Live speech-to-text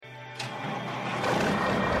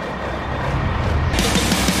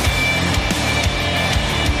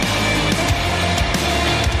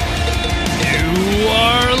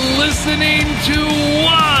listening to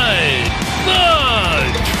What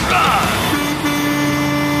the Truck.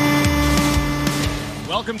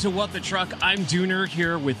 Welcome to What the Truck. I'm Dooner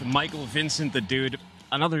here with Michael Vincent, the dude.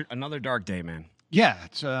 Another dark day, man. Yeah,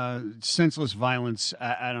 it's senseless violence.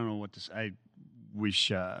 I don't know what to say. I wish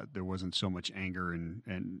there wasn't so much anger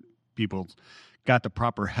and people got the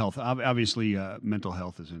proper health. Obviously, mental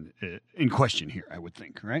health is in question here, I would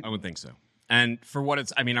think, right? I would think so. And for what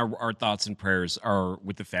it's, I mean, our thoughts and prayers are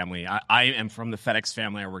with the family. I am from the FedEx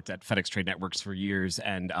family. I worked at FedEx Trade Networks for years,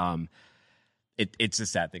 and it's a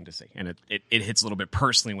sad thing to see. And it hits a little bit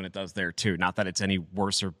personally when it does there, too. Not that it's any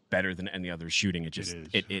worse or better than any other shooting. It just,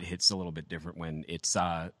 it hits a little bit different when it's,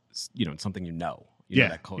 something you know. You know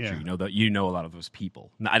that culture. Yeah. You know a lot of those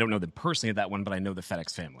people. Now, I don't know them personally at that one, but I know the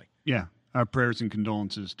FedEx family. Yeah. Our prayers and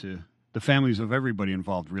condolences to the families of everybody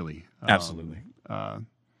involved, really. Absolutely.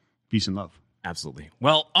 Peace and love. Absolutely.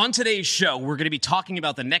 Well, on today's show, we're going to be talking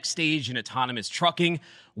about the next stage in autonomous trucking.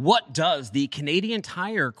 What does the Canadian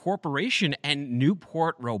Tire Corporation and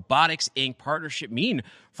Newport Robotics Inc. partnership mean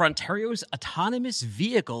for Ontario's autonomous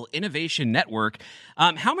vehicle innovation network?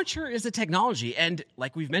 How mature is the technology? And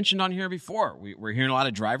like we've mentioned on here before, we're hearing a lot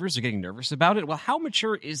of drivers are getting nervous about it. Well, how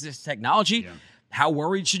mature is this technology? Yeah. How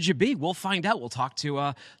worried should you be? We'll find out. We'll talk to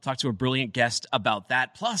a brilliant guest about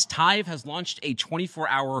that. Plus, Tive has launched a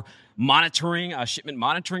 24-hour shipment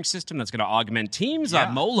monitoring system that's going to augment teams.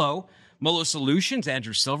 Yeah. Molo Solutions,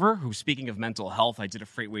 Andrew Silver, who, speaking of mental health, I did a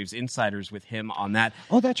FreightWaves Insiders with him on that.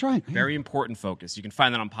 Oh, that's right. Yeah. Very important focus. You can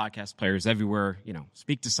find that on podcast players everywhere.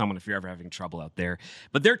 Speak to someone if you're ever having trouble out there.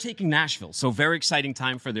 But they're taking Nashville, so very exciting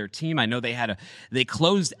time for their team. I know they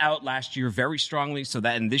closed out last year very strongly,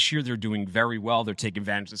 and this year they're doing very well. They're taking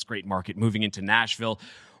advantage of this great market, moving into Nashville.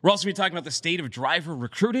 We're also going to be talking about the state of driver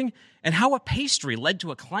recruiting and how a pastry led to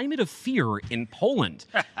a climate of fear in Poland.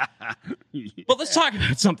 But let's talk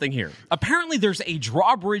about something here. Apparently, there's a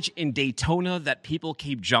drawbridge in Daytona that people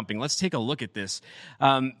keep jumping. Let's take a look at this.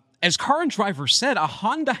 As Car and Driver said, a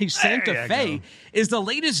Hyundai Santa Fe is the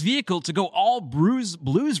latest vehicle to go all Blues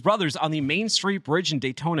Brothers on the Main Street Bridge in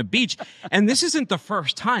Daytona Beach. And this isn't the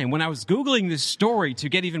first time. When I was Googling this story to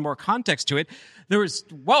get even more context to it, there was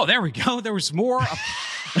more.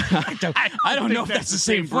 I don't know if that's the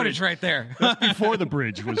same footage right there. That's before the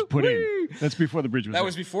bridge was put in. That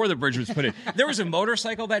was before the bridge was put in. There was a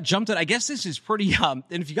motorcycle that jumped it. I guess this is pretty, and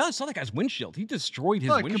if you guys saw that guy's windshield, he destroyed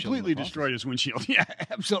his windshield. Completely destroyed his windshield. Yeah,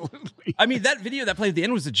 absolutely. I mean, that video that played at the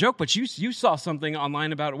end was a joke, but you saw something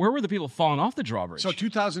online about where were the people falling off the drawbridge? So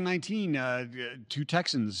 2019, two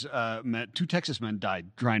Texas men died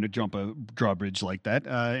trying to jump a drawbridge like that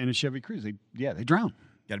in a Chevy Cruze. They drowned.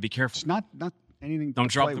 Got to be careful. It's not anything.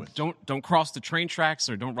 Don't cross the train tracks,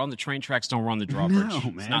 or don't run the train tracks. Don't run the drawbridge. No,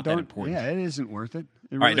 man, it's not that important. Yeah, it isn't worth it.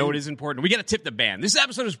 All right, no, it is important. We got to tip the band. This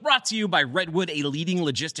episode is brought to you by Redwood, a leading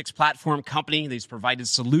logistics platform company. They've provided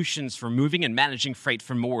solutions for moving and managing freight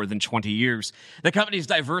for more than 20 years. The company's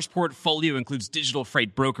diverse portfolio includes digital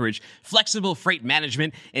freight brokerage, flexible freight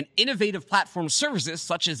management, and innovative platform services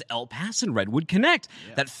such as El Pass and Redwood Connect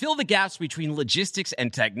that fill the gaps between logistics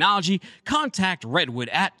and technology. Contact Redwood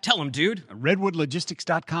at, tell them, dude.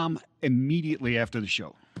 RedwoodLogistics.com immediately after the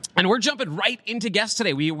show. And we're jumping right into guests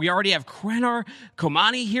today. We already have Krenar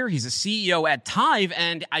Komani here. He's a CEO at Tive,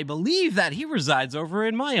 and I believe that he resides over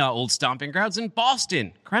in my old stomping grounds in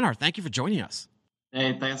Boston. Krenar, thank you for joining us.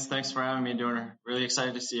 Hey, thanks for having me, Dooner. Really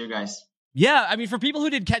excited to see you guys. Yeah, I mean, for people who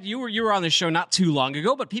did catch you were on the show not too long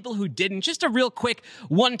ago, but people who didn't, just a real quick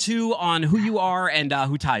 1-2 on who you are and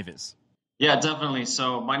who Tive is. Yeah, definitely.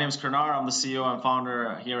 So my name is Krenar. I'm the CEO and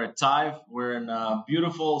founder here at Tive. We're in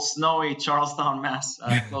beautiful, snowy Charlestown, Mass,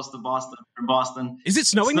 close to Boston. Is it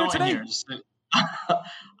snowing there today? Here.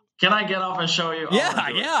 Can I get up and show you? Yeah,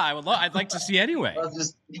 I would. I'd like to see anyway.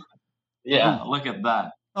 Look at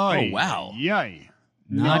that. Oh, wow. Yay.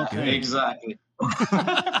 Not good. Exactly.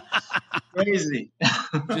 Crazy.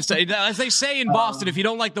 Just as they say in Boston, if you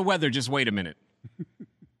don't like the weather, just wait a minute.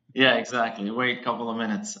 Yeah, exactly. Wait a couple of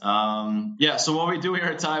minutes. So what we do here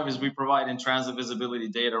at Tive is we provide in-transit visibility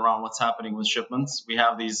data around what's happening with shipments. We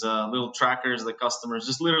have these little trackers that customers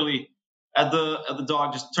just literally at the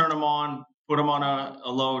dock, just turn them on, put them on a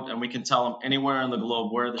load, and we can tell them anywhere in the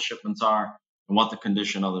globe where the shipments are and what the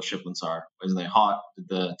condition of the shipments are. Is they hot? Did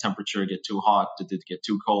the temperature get too hot? Did it get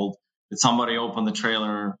too cold? Did somebody open the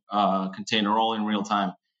trailer container all in real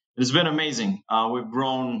time? It's been amazing. We've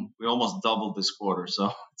grown. We almost doubled this quarter,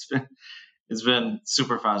 so it's been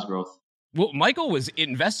super fast growth. Well, Michael was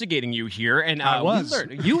investigating you here, and I was. we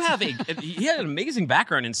learned you had an amazing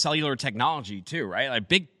background in cellular technology too, right? Like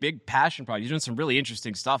big passion project. You're doing some really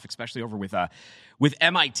interesting stuff, especially over with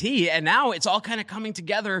MIT, and now it's all kind of coming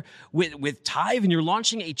together with Tive, and you're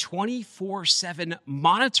launching a 24/7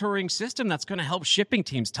 monitoring system that's going to help shipping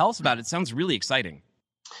teams. Tell us about it. It sounds really exciting.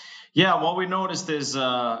 Yeah, what we noticed is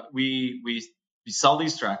we sell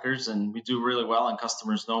these trackers and we do really well, and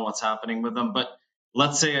customers know what's happening with them, but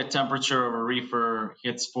let's say a temperature of a reefer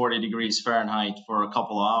hits 40 degrees Fahrenheit for a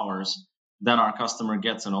couple of hours, then our customer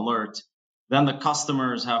gets an alert. Then the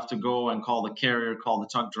customers have to go and call the carrier, call the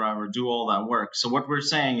truck driver, do all that work. So what we're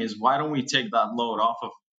saying is, why don't we take that load off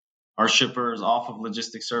of our shippers, off of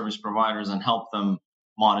logistics service providers, and help them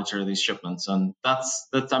monitor these shipments? And that's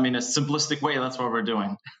I mean, a simplistic way, that's what we're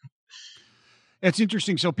doing. It's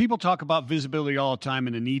interesting. So people talk about visibility all the time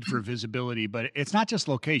and the need for visibility, but it's not just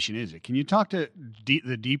location, is it? Can you talk to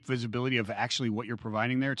the deep visibility of actually what you're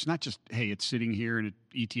providing there? It's not just, hey, it's sitting here and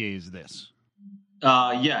ETA is this.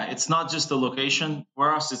 Yeah, it's not just the location.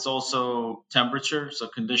 For us, it's also temperature. So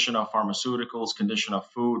condition of pharmaceuticals, condition of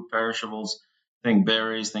food, perishables, think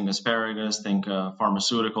berries, think asparagus, think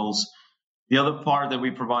pharmaceuticals. The other part that we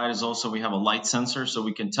provide is also we have a light sensor, so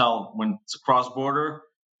we can tell when it's a cross-border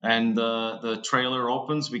and the trailer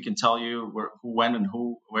opens, we can tell you when and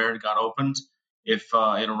where it got opened. If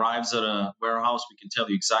it arrives at a warehouse, we can tell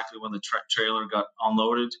you exactly when the trailer got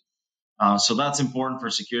unloaded. So that's important for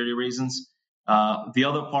security reasons. The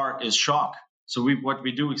other part is shock. So what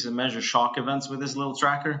we do is measure shock events with this little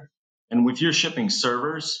tracker. And if you're shipping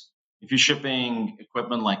servers, if you're shipping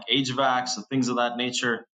equipment like HVACs, so things of that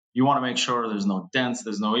nature, you want to make sure there's no dents,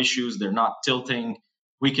 there's no issues, they're not tilting.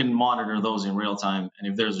 We can monitor those in real time.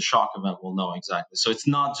 And if there's a shock event, we'll know exactly. So it's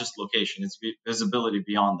not just location, it's visibility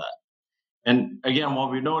beyond that. And again,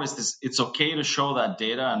 what we noticed is it's okay to show that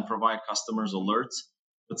data and provide customers alerts,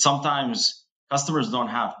 but sometimes customers don't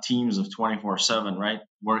have teams of 24/7, right?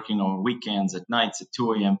 Working on weekends, at nights, at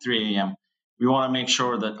 2 a.m., 3 a.m. We want to make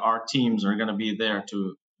sure that our teams are going to be there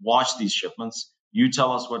to watch these shipments. You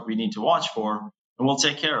tell us what we need to watch for, and we'll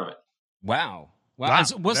take care of it. Wow. Wow.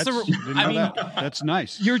 Wow. That's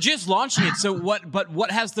nice. You're just launching it. So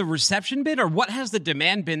what has the reception been, or what has the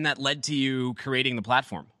demand been that led to you creating the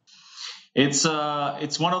platform? It's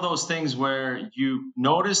one of those things where you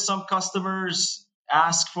notice some customers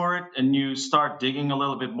ask for it and you start digging a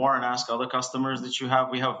little bit more and ask other customers that you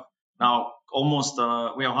have. We have now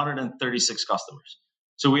we have 136 customers.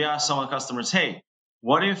 So we ask some of the customers, hey,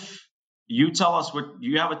 what if you tell us what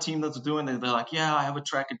you have a team that's doing? They're like, yeah, I have a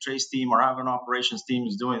track and trace team, or I have an operations team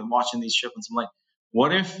who's watching these shipments. I'm like,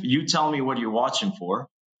 what if you tell me what you're watching for?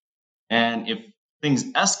 And if things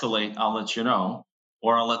escalate, I'll let you know,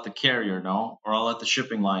 or I'll let the carrier know, or I'll let the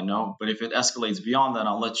shipping line know. But if it escalates beyond that,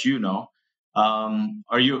 I'll let you know.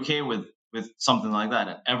 Are you okay with something like that?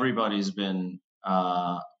 And everybody's been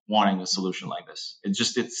wanting a solution like this.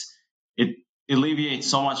 It alleviates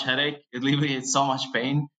so much headache. It alleviates so much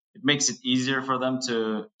pain. It makes it easier for them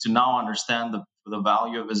to now understand the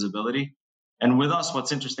value of visibility. And with us,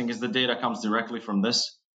 what's interesting is the data comes directly from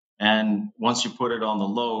this. And once you put it on the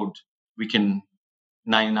load, we can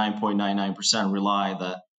 99.99% rely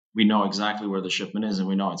that we know exactly where the shipment is and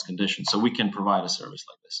we know its condition. So we can provide a service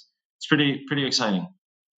like this. It's pretty exciting.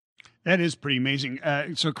 That is pretty amazing.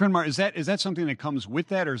 So, Krenmar, is that something that comes with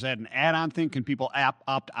that, or is that an add-on thing? Can people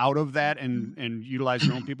opt out of that and utilize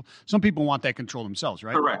their own people? Some people want that control themselves,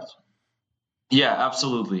 right? Correct. Yeah,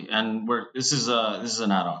 absolutely. And this is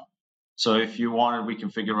an add-on. So if you want it, we can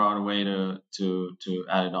figure out a way to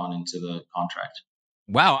add it on into the contract.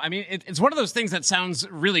 Wow. I mean, it's one of those things that sounds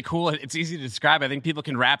really cool. It's easy to describe. I think people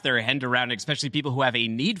can wrap their head around it, especially people who have a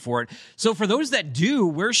need for it. So for those that do,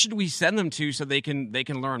 where should we send them to so they can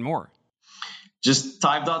learn more? Just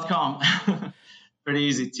tive.com. Pretty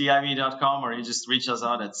easy, tive.com, or you just reach us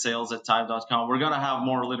out at sales@tive.com. We're going to have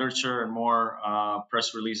more literature and more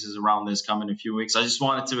press releases around this coming in a few weeks. I just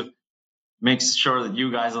wanted to make sure that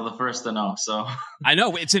you guys are the first to know. So I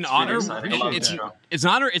know it's an honor. It's an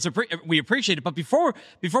honor. We appreciate it. But before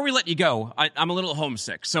we let you go, I'm a little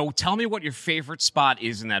homesick. So tell me what your favorite spot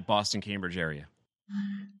is in that Boston, Cambridge area.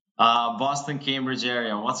 Boston, Cambridge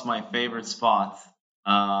area. What's my favorite spot?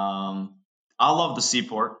 I love the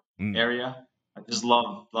Seaport area. I just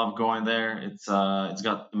love going there. It's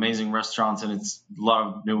got amazing restaurants and it's a lot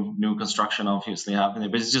of new construction obviously happening,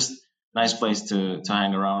 but it's just a nice place to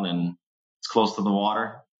hang around, and it's close to the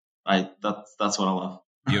water. That's what I love.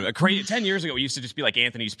 10 years ago, it used to just be like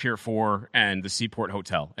Anthony's Pier 4 and the Seaport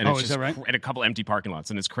Hotel, and it's is just that right? And a couple empty parking lots,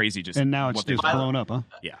 and it's crazy. And now it's just blown up, huh?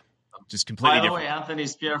 Yeah. just completely By the different. way,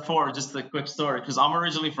 Anthony's PR4, just a quick story, because I'm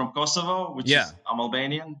originally from Kosovo, I'm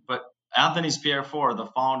Albanian, but Anthony's PR4, the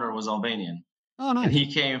founder, was Albanian. Oh, nice. And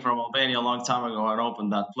he came from Albania a long time ago and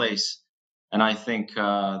opened that place. And I think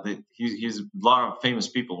that he's a lot of famous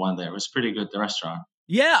people went there. It was pretty good, the restaurant.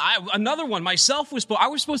 Yeah, another one. I was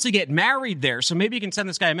supposed to get married there, so maybe you can send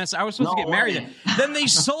this guy a message. I was supposed to get married there. Then they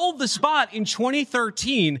sold the spot in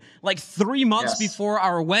 2013, like 3 months before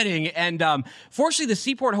our wedding. And fortunately, the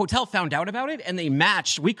Seaport Hotel found out about it, and they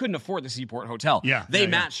matched. We couldn't afford the Seaport Hotel. They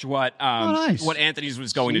matched what Anthony's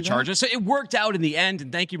was going to charge us. So it worked out in the end.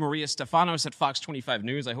 And thank you, Maria Stefanos at Fox 25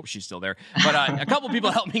 News. I hope she's still there. But a couple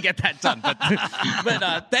people helped me get that done.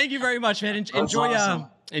 But thank you very much, man. Enjoy. Awesome.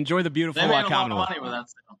 Enjoy the beautiful Commonwealth. They made a lot of money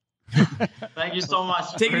with that sale. Thank you so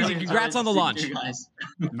much. Take it easy. Congrats on the launch.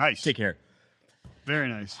 Nice. Take care. Very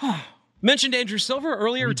nice. Mentioned Andrew Silver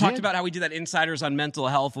earlier. We talked about how we did that Insiders on Mental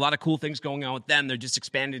Health. A lot of cool things going on with them. They're just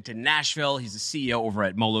expanded to Nashville. He's the CEO over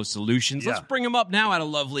at Molo Solutions. Let's bring him up now out of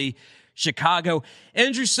lovely Chicago.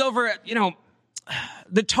 Andrew Silver,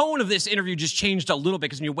 the tone of this interview just changed a little bit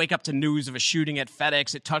because when you wake up to news of a shooting at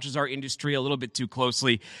FedEx, it touches our industry a little bit too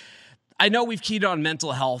closely. I know we've keyed on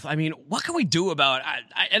mental health. I mean, what can we do about it?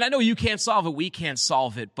 And I know you can't solve it. We can't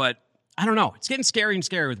solve it. But I don't know. It's getting scary and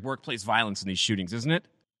scary with workplace violence in these shootings, isn't it?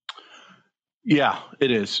 Yeah,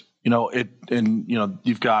 it is. There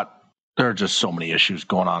are just so many issues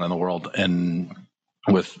going on in the world. And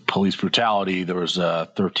with police brutality, there was a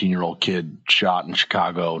 13-year-old kid shot in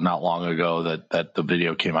Chicago not long ago that the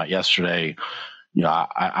video came out yesterday.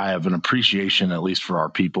 I have an appreciation, at least for our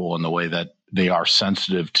people, and the way that they are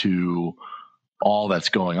sensitive to all that's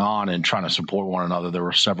going on and trying to support one another. There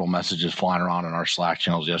were several messages flying around in our Slack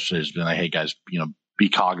channels yesterday. It's been like, hey guys, be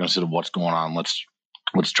cognizant of what's going on. Let's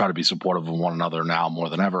try to be supportive of one another now more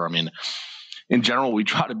than ever. I mean, in general, we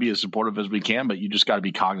try to be as supportive as we can, but you just got to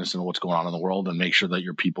be cognizant of what's going on in the world and make sure that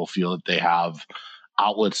your people feel that they have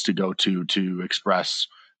outlets to go to express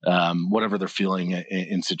whatever they're feeling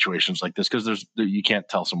in situations like this, because you can't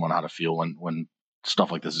tell someone how to feel when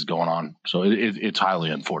stuff like this is going on. So it's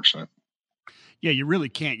highly unfortunate. Yeah, you really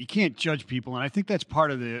can't. You can't judge people, and I think that's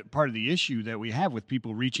part of the issue that we have with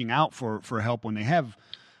people reaching out for help when they have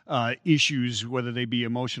issues, whether they be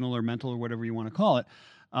emotional or mental or whatever you want to call it,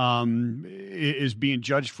 is being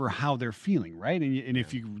judged for how they're feeling, right? And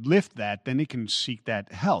if you lift that, then they can seek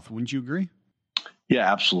that health. Wouldn't you agree?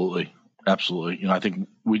 Yeah, absolutely. Absolutely. I think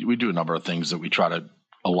we do a number of things that we try to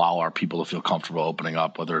allow our people to feel comfortable opening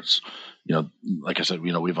up, whether it's, like I said,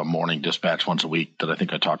 we have a morning dispatch once a week that I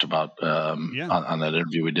think I talked about on that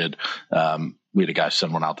interview we did. We had a guy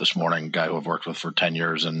send one out this morning, a guy who I've worked with for 10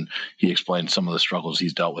 years, and he explained some of the struggles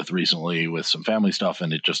he's dealt with recently with some family stuff.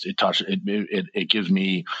 And it gives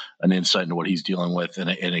me an insight into what he's dealing with. And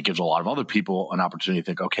it gives a lot of other people an opportunity to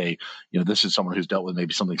think, okay, this is someone who's dealt with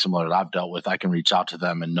maybe something similar that I've dealt with. I can reach out to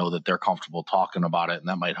them and know that they're comfortable talking about it. And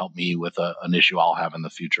that might help me with an issue I'll have in the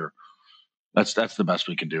future. That's the best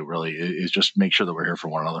we can do, really, is just make sure that we're here for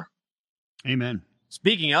one another. Amen.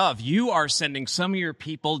 Speaking of, you are sending some of your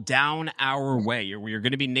people down our way. You're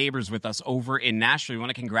going to be neighbors with us over in Nashville. We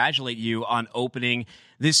want to congratulate you on opening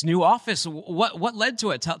this new office. What led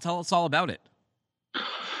to it? Tell us all about it.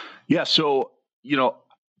 Yeah, so,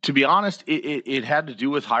 to be honest, it had to do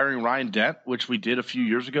with hiring Ryan Dent, which we did a few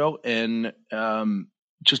years ago. And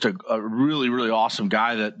just a really, really awesome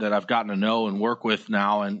guy that I've gotten to know and work with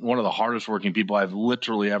now, and one of the hardest working people I've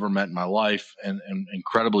literally ever met in my life, and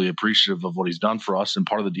incredibly appreciative of what he's done for us. And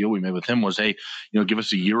part of the deal we made with him was, hey, give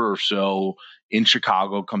us a year or so in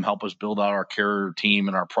Chicago, come help us build out our carrier team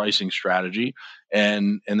and our pricing strategy.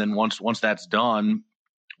 And then once that's done,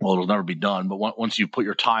 well, it'll never be done, but once you put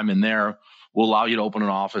your time in there, we'll allow you to open an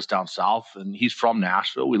office down south. And he's from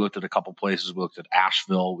Nashville. We looked at a couple places. We looked at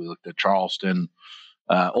Asheville. We looked at Charleston.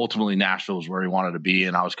 Ultimately, Nashville was where he wanted to be,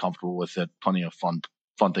 and I was comfortable with it. Plenty of fun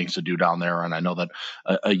things to do down there, and I know that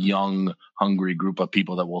a young, hungry group of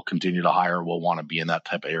people that we'll continue to hire will want to be in that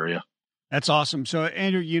type of area. That's awesome. So,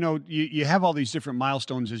 Andrew, you have all these different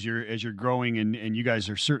milestones as you're growing, and you guys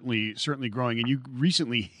are certainly growing. And you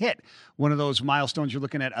recently hit one of those milestones. You're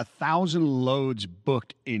looking at 1,000 loads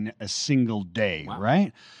booked in a single day, wow.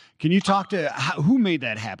 Right? Can you talk to who made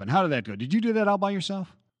that happen? How did that go? Did you do that all by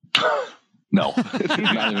yourself? No,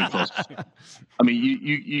 not even close. I mean,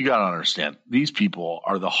 you got to understand, these people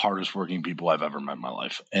are the hardest working people I've ever met in my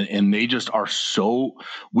life. And they just are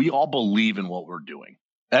we all believe in what we're doing.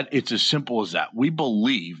 That it's as simple as that. We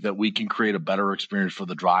believe that we can create a better experience for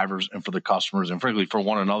the drivers and for the customers and frankly for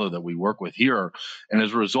one another that we work with here. And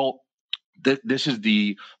as a result, this is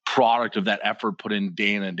the product of that effort put in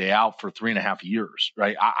and day out for 3.5 years,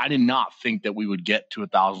 right? I did not think that we would get to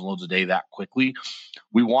 1,000 loads a day that quickly.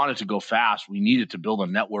 We wanted to go fast. We needed to build a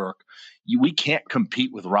network. We can't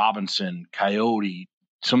compete with Robinson, Coyote,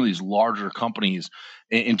 some of these larger companies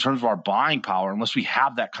in terms of our buying power unless we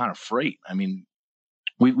have that kind of freight. I mean,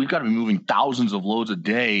 we've got to be moving thousands of loads a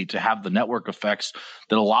day to have the network effects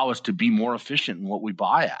that allow us to be more efficient in what we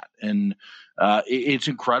buy at. And it's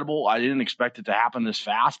incredible. I didn't expect it to happen this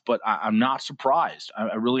fast, but I'm not surprised.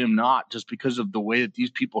 I really am not, just because of the way that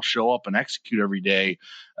these people show up and execute every day.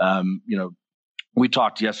 We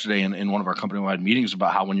talked yesterday in one of our company-wide meetings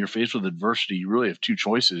about how when you're faced with adversity, you really have two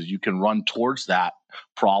choices. You can run towards that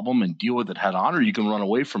problem and deal with it head on, or you can run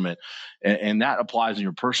away from it. And that applies in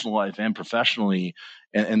your personal life and professionally.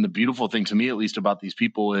 And the beautiful thing to me, at least, about these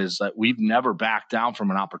people is that we've never backed down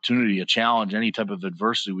from an opportunity, a challenge, any type of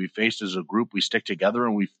adversity we faced as a group. We stick together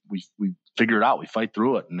and we figure it out. We fight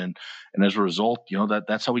through it. And as a result,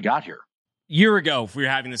 that's how we got here. Year ago, if we were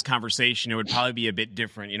having this conversation, it would probably be a bit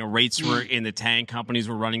different. Rates were in the tank, companies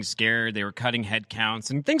were running scared, they were cutting headcounts,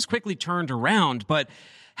 and things quickly turned around. But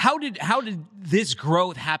how did this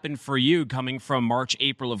growth happen for you, coming from March,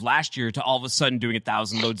 April of last year to all of a sudden doing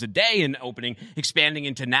 1,000 loads a day and expanding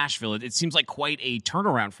into Nashville? It seems like quite a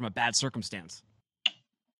turnaround from a bad circumstance.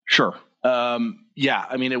 Sure. Yeah,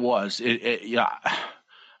 I mean, it was.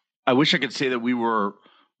 I wish I could say that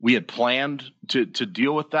we had planned to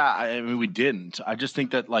deal with that. I mean, we didn't. I just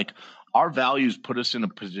think that our values put us in a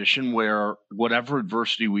position where whatever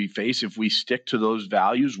adversity we face, if we stick to those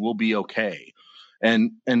values, we'll be okay.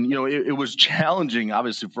 And it was challenging,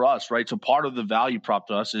 obviously, for us, right? So part of the value prop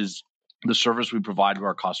to us is the service we provide to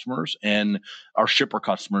our customers and our shipper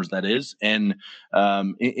customers, that is. And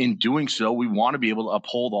in doing so, we want to be able to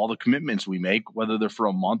uphold all the commitments we make, whether they're for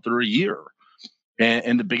a month or a year.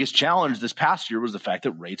 And the biggest challenge this past year was the fact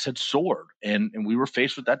that rates had soared. And we were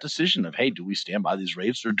faced with that decision of, hey, do we stand by these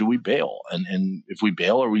rates or do we bail? And if we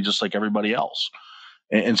bail, are we just like everybody else?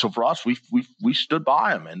 And so for us, we stood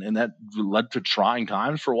by them. And that led to trying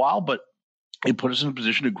times for a while, but it put us in a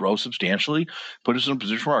position to grow substantially, put us in a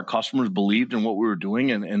position where our customers believed in what we were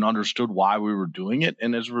doing and understood why we were doing it.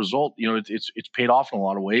 And as a result, it's paid off in a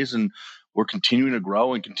lot of ways. And we're continuing to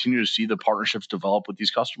grow and continue to see the partnerships develop with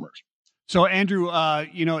these customers. So, Andrew,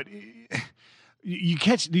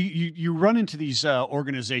 you run into these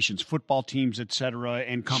organizations, football teams, et cetera,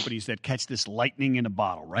 and companies that catch this lightning in a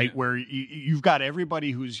bottle, right? Yeah. Where you've got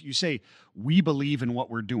everybody you say, we believe in what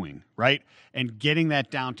we're doing, right? And getting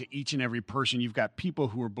that down to each and every person. You've got people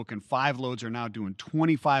who are booking 5 loads are now doing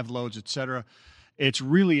 25 loads, et cetera. It's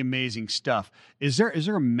really amazing stuff. Is there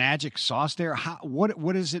a magic sauce there?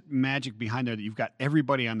 What is it magic behind there that you've got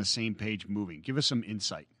everybody on the same page moving? Give us some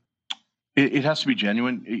insight. It has to be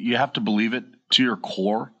genuine. You have to believe it to your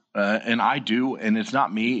core. And I do. And it's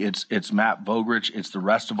not me. It's Matt Vogrich. It's the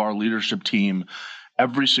rest of our leadership team.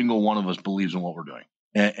 Every single one of us believes in what we're doing.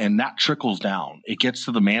 And that trickles down. It gets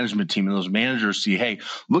to the management team, and those managers see, hey,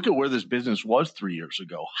 look at where this business was 3 years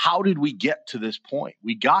ago. How did we get to this point?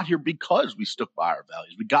 We got here because we stuck by our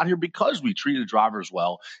values. We got here because we treated drivers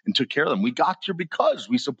well and took care of them. We got here because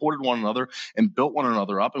we supported one another and built one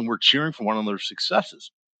another up, and we're cheering for one another's successes.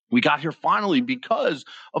 We got here finally because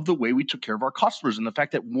of the way we took care of our customers and the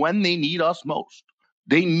fact that when they need us most,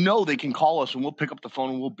 they know they can call us and we'll pick up the phone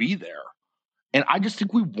and we'll be there. And I just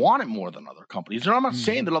think we want it more than other companies. And I'm not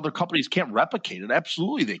saying that other companies can't replicate it.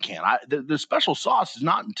 Absolutely they can. The special sauce is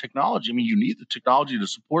not in technology. I mean, you need the technology to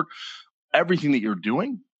support everything that you're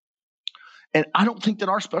doing. And I don't think that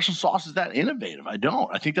our special sauce is that innovative. I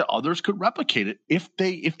don't. I think that others could replicate it if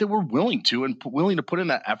they were willing to and willing to put in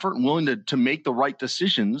that effort and willing to make the right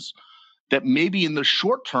decisions that maybe in the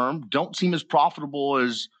short term don't seem as profitable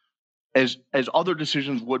as other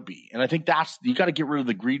decisions would be. And I think you got to get rid of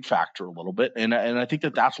the greed factor a little bit. And I think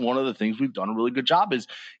that that's one of the things we've done a really good job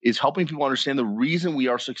is helping people understand the reason we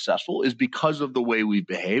are successful is because of the way we've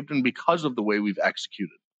behaved and because of the way we've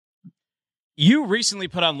executed. You recently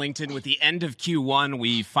put on LinkedIn, with the end of Q1,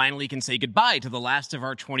 we finally can say goodbye to the last of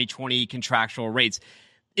our 2020 contractual rates.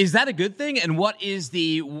 Is that a good thing? And what is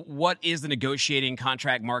the negotiating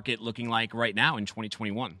contract market looking like right now in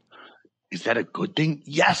 2021? Is that a good thing?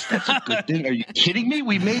 Yes, that's a good thing. Are you kidding me?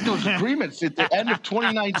 We made those agreements at the end of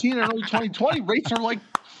 2019 and early 2020. Rates are like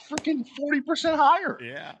freaking 40% higher.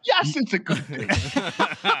 Yeah. Yes, it's a good thing.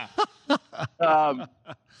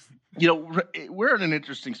 We're in an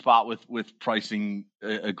interesting spot with pricing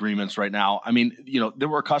agreements right now. I mean, there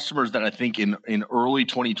were customers that I think in early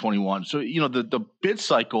 2021. So, the bid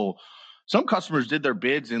cycle some customers did their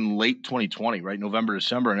bids in late 2020, right? November,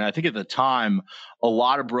 December. And I think at the time, a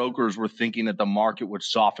lot of brokers were thinking that the market would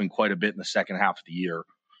soften quite a bit in the second half of the year.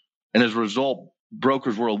 And as a result,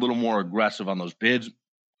 brokers were a little more aggressive on those bids.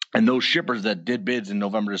 And those shippers that did bids in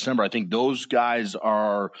November, December, I think those guys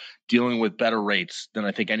are dealing with better rates than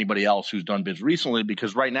I think anybody else who's done bids recently,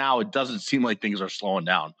 because right now it doesn't seem like things are slowing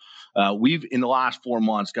down. We've, in the last 4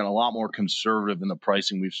 months, got a lot more conservative in the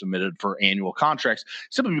pricing we've submitted for annual contracts,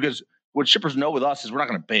 simply because what shippers know with us is we're not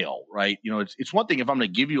going to bail, right? You know, it's one thing if I'm going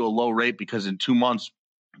to give you a low rate because in 2 months,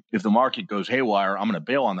 if the market goes haywire, I'm going to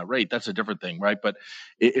bail on that rate. That's a different thing, right? But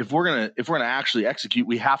if we're gonna actually execute,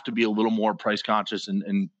 we have to be a little more price conscious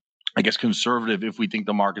and I guess conservative if we think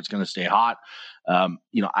the market's going to stay hot.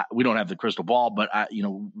 We don't have the crystal ball, but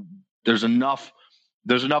there's enough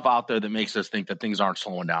out there that makes us think that things aren't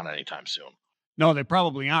slowing down anytime soon. No, they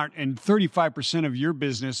probably aren't. And 35% of your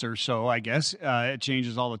business or so, I guess, it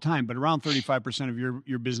changes all the time, but around 35% of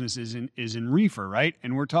your business is in reefer, right?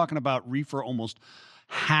 And we're talking about reefer, almost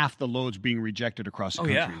half the loads being rejected across the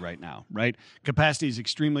country right now, right? Capacity is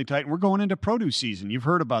extremely tight. And we're going into produce season. You've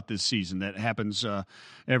heard about this season that happens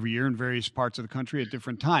every year in various parts of the country at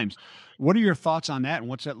different times. What are your thoughts on that, and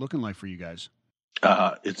what's that looking like for you guys?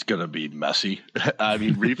 It's going to be messy. I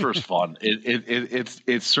mean, reefer's fun.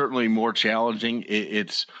 It's certainly more challenging.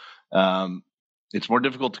 It's more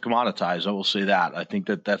difficult to commoditize. I will say that. I think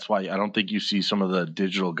that's why I don't think you see some of the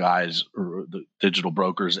digital guys or the digital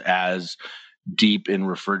brokers as deep in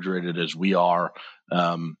refrigerated as we are.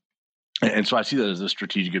 And so I see that as a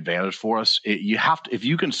strategic advantage for us. You have to, if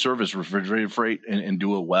you can service refrigerated freight and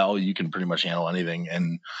do it well, you can pretty much handle anything.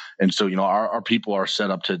 And so, our people are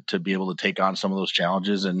set up to be able to take on some of those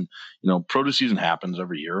challenges. And, produce season happens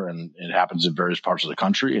every year, and it happens in various parts of the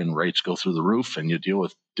country, and rates go through the roof, and you deal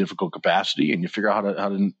with difficult capacity, and you figure out how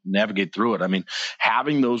to navigate through it. I mean,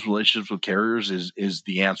 having those relationships with carriers is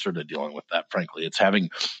the answer to dealing with that. Frankly, it's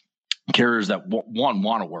having carriers that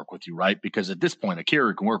want to work with you, right? Because at this point, a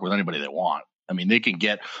carrier can work with anybody they want. I mean, they can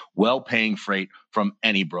get well-paying freight from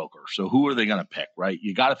any broker. So who are they going to pick, right?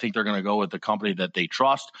 You got to think they're going to go with the company that they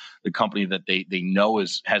trust, the company that they know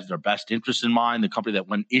has their best interest in mind, the company that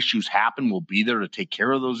when issues happen will be there to take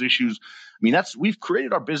care of those issues. I mean, we've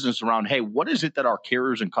created our business around, hey, what is it that our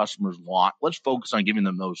carriers and customers want? Let's focus on giving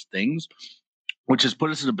them those things, which has put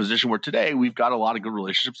us in a position where today we've got a lot of good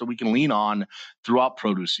relationships that we can lean on throughout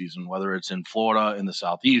produce season, whether it's in Florida, in the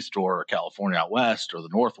Southeast, or California out west, or the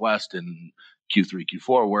Northwest in Q3,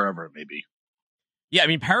 Q4, wherever it may be. Yeah, I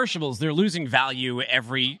mean, perishables, they're losing value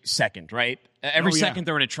every second, right? Every second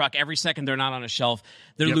they're in a truck, every second they're not on a shelf,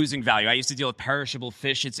 they're losing value. I used to deal with perishable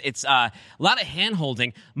fish. It's a lot of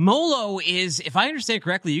hand-holding. Molo is, if I understand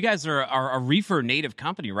correctly, you guys are a reefer native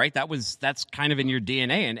company, right? That's kind of in your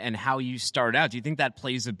DNA and how you started out. Do you think that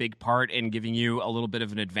plays a big part in giving you a little bit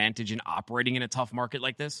of an advantage in operating in a tough market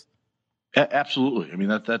like this? Absolutely. I mean,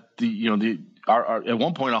 at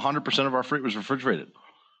one point, 100% of our freight was refrigerated.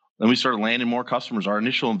 Then we started landing more customers. Our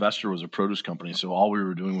initial investor was a produce company, so all we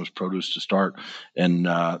were doing was produce to start, and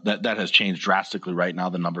that has changed drastically. Right now,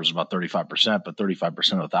 the number is about 35%, but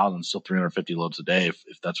 35% of 1,000 is still 350 loads a day.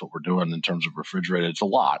 If that's what we're doing in terms of refrigerated, it's a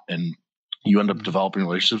lot, and you end up developing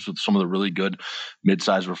relationships with some of the really good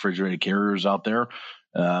mid-sized refrigerated carriers out there,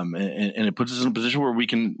 and it puts us in a position where we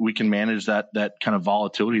can manage that kind of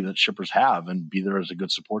volatility that shippers have and be there as a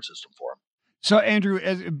good support system for them. So, Andrew,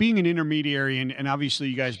 as being an intermediary, and obviously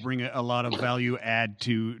you guys bring a lot of value add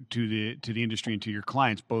to the industry and to your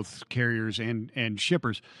clients, both carriers and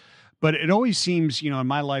shippers. But it always seems, in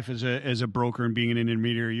my life as a broker and being an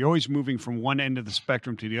intermediary, you're always moving from one end of the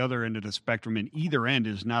spectrum to the other end of the spectrum, and either end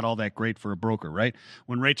is not all that great for a broker, right?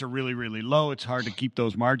 When rates are really, really low, it's hard to keep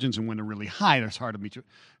those margins, and when they're really high, it's hard to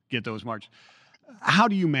get those margins. How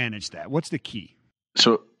do you manage that? What's the key?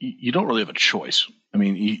 So you don't really have a choice. I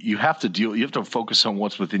mean, you have to focus on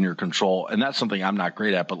what's within your control. And that's something I'm not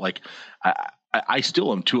great at, but like I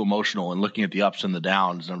still am too emotional and looking at the ups and the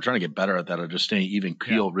downs. And I'm trying to get better at that, or just staying even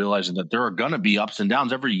keel, realizing that there are going to be ups and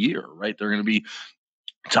downs every year, right? There are going to be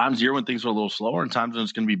times a year when things are a little slower and times when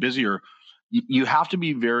it's going to be busier. You have to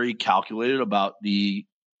be very calculated about the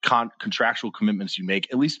contractual commitments you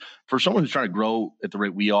make, at least for someone who's trying to grow at the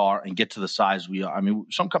rate we are and get to the size we are. I mean,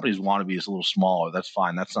 some companies want to be a little smaller. That's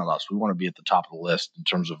fine. That's not us. We want to be at the top of the list in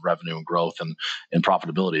terms of revenue and growth and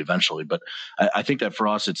profitability eventually. But I think that for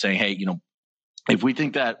us, it's saying, hey, if we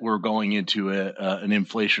think that we're going into an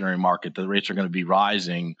inflationary market, the rates are going to be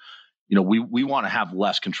rising, we want to have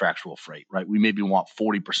less contractual freight, right? We maybe want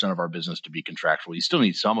 40% of our business to be contractual. You still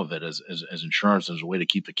need some of it as insurance, as a way to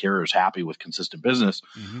keep the carriers happy with consistent business.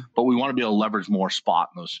 But we want to be able to leverage more spot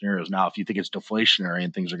in those scenarios. Now, if you think it's deflationary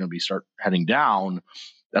and things are going to start heading down,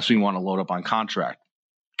 that's when you want to load up on contract,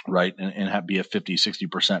 right? And have be a 50,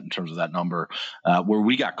 60% in terms of that number. Where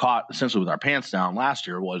we got caught essentially with our pants down last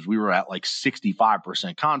year was we were at like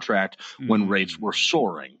 65% contract when rates were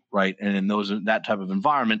soaring, right? And in that type of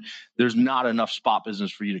environment, there's not enough spot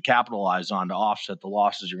business for you to capitalize on to offset the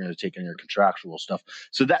losses you're going to take on your contractual stuff.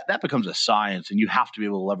 So that becomes a science, and you have to be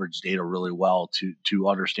able to leverage data really well to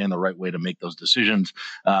understand the right way to make those decisions,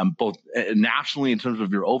 both nationally in terms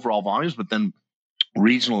of your overall volumes, but then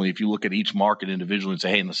regionally, if you look at each market individually and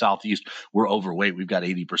say, hey, in the Southeast, we're overweight. We've got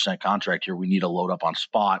 80% contract here. We need to load up on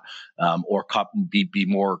spot or be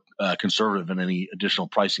more conservative in any additional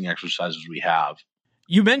pricing exercises we have.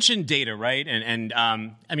 You mentioned data, right? And I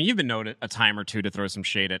mean, you've been known a time or two to throw some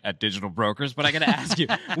shade at digital brokers, but I got to ask you,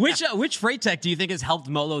 which freight tech do you think has helped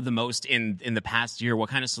MoLo the most in the past year? What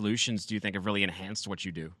kind of solutions do you think have really enhanced what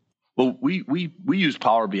you do? Well, we use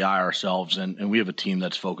Power BI ourselves, and we have a team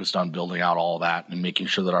that's focused on building out all that and making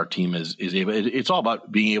sure that our team is able. It's all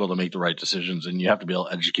about being able to make the right decisions, and you have to be able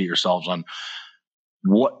to educate yourselves on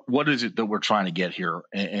what is it that we're trying to get here,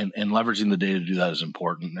 and leveraging the data to do that is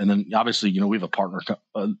important. And then obviously, we have a partner.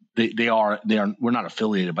 We're not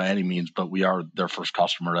affiliated by any means, but we are their first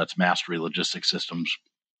customer. That's Mastery Logistics Systems.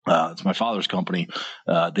 It's my father's company.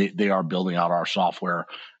 They are building out our software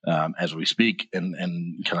as we speak, and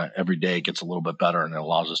kind of every day it gets a little bit better, and it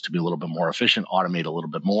allows us to be a little bit more efficient, automate a little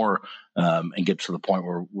bit more, and get to the point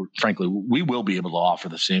where frankly we will be able to offer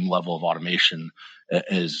the same level of automation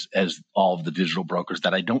as all of the digital brokers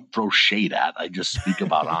that I don't throw shade at. I just speak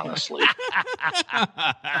about honestly.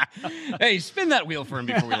 Hey, spin that wheel for him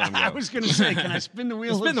before we let him go. I was going to say, can I spin the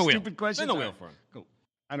wheel? Spin the wheel. Stupid question. Spin the wheel for him. Cool.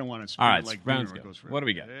 I don't want to spin all right, it like rounds goes for what do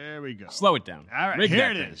we got? There we go. Slow it down. All right, Rig here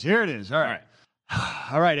that it thing. is. Here it is. All right.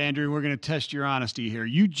 All right, Andrew, we're going to test your honesty here.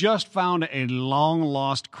 You just found a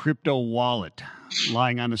long-lost crypto wallet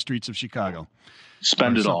lying on the streets of Chicago.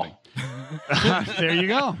 Spend it all. There you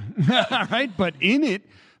go. All right, but in it,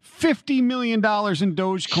 $50 million in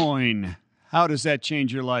Dogecoin. How does that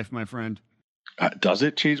change your life, my friend? Does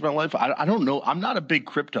it change my life? I don't know. I'm not a big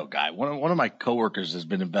crypto guy. One of my coworkers has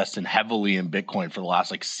been investing heavily in Bitcoin for the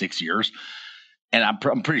last 6 years. And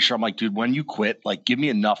I'm pretty sure I'm like, dude, when you quit, give me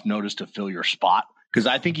enough notice to fill your spot. Because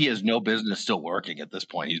I think he has no business still working at this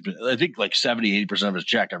point. I think 70-80% of his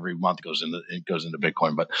check every month goes into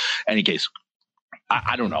Bitcoin. But in any case,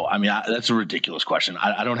 I don't know. I mean, that's a ridiculous question.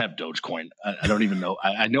 I don't have Dogecoin. I don't even know.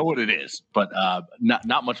 I know what it is, but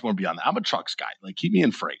not much more beyond that. I'm a trucks guy. Keep me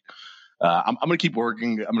in freight. I'm going to keep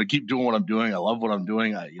working. I'm going to keep doing what I'm doing. I love what I'm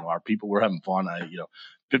doing. Our people, we're having fun.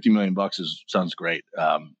 $50 million sounds great. Do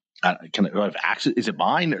I have access? Is it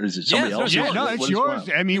mine or is it somebody else? Yeah, no, it's yours.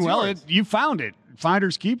 I mean, you found it.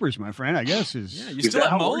 Finders keepers, my friend. I guess you still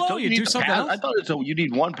have MoLo? You do something else? I thought you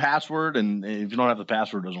need one password, and if you don't have the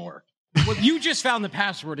password, it doesn't work. Well, you just found the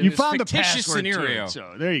password in this fictitious scenario.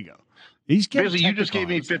 So there you go. Basically, you just gave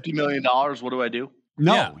me $50 million. What do I do?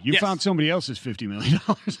 No, you found somebody else's $50 million.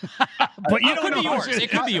 But you don't know yours.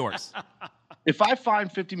 It could be yours. If I find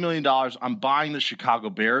 $50 million, I'm buying the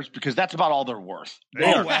Chicago Bears because that's about all they're worth. They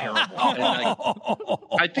are terrible.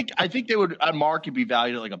 I think they would on market be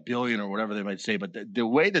valued at $1 billion or whatever they might say. But the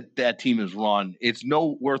way that team is run, it's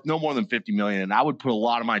worth no more than $50 million. And I would put a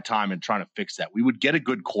lot of my time in trying to fix that. We would get a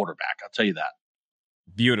good quarterback. I'll tell you that.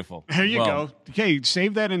 Beautiful. There you go. Okay,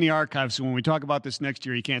 save that in the archives. So when we talk about this next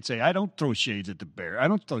year, you can't say, I don't throw shades at the Bears. I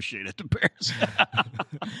don't throw shade at the Bears.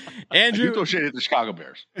 Andrew, you throw shade at the Chicago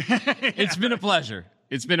Bears. It's been a pleasure.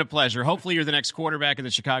 It's been a pleasure. Hopefully you're the next quarterback of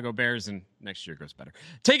the Chicago Bears and next year goes better.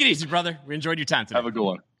 Take it easy, brother. We enjoyed your time today. Have a good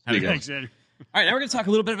one. Thanks, Andrew. All right, now we're going to talk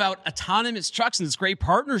a little bit about autonomous trucks and this great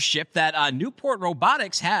partnership that Newport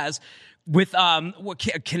Robotics has with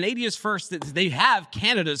Canada's first. They have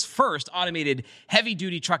Canada's first automated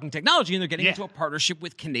heavy-duty trucking technology, and they're getting into a partnership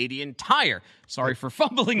with Canadian Tire. Sorry for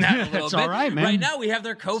fumbling that a little That's bit. all right, man. Right now, we have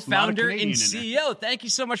their co-founder and CEO. Thank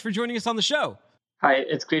you so much for joining us on the show. Hi,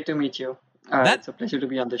 it's great to meet you. It's a pleasure to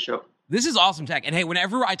be on the show. This is awesome tech. And hey,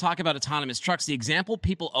 whenever I talk about autonomous trucks, the example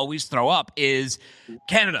people always throw up is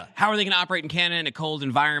Canada. How are they going to operate in Canada in a cold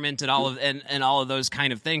environment and all of those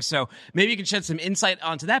kind of things? So maybe you can shed some insight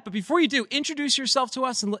onto that. But before you do, introduce yourself to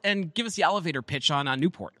us and give us the elevator pitch on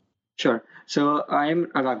Newport. Sure. So I'm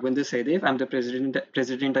Raghavinder Saidev. I'm the president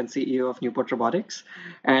and CEO of Newport Robotics.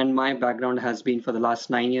 And my background has been for the last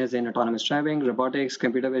 9 years in autonomous driving, robotics,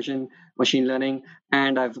 computer vision, machine learning.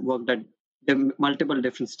 And I've worked at multiple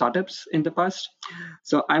different startups in the past.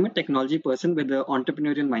 So I'm a technology person with an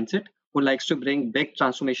entrepreneurial mindset who likes to bring big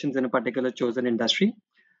transformations in a particular chosen industry.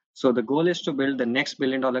 So the goal is to build the next $1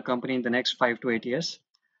 billion company in the next 5 to 8 years.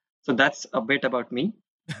 So that's a bit about me.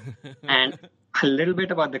 And a little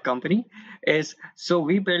bit about the company is, so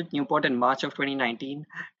we built Newport in March of 2019,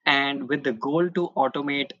 and with the goal to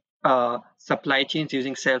automate supply chains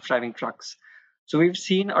using self-driving trucks. So we've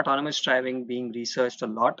seen autonomous driving being researched a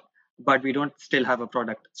lot, but we don't still have a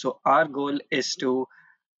product. So our goal is to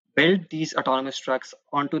build these autonomous trucks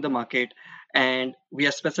onto the market, and we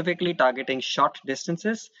are specifically targeting short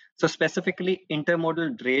distances, so specifically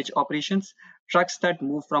intermodal drayage operations, trucks that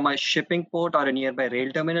move from a shipping port or a nearby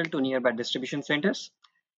rail terminal to nearby distribution centers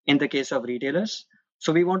in the case of retailers.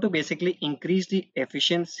 So we want to basically increase the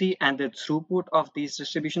efficiency and the throughput of these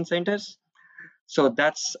distribution centers. So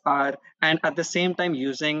that's our, and at the same time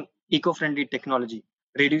using eco-friendly technology,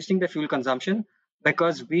 reducing the fuel consumption,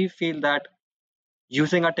 because we feel that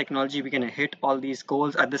using our technology, we can hit all these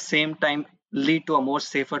goals at the same time, lead to a more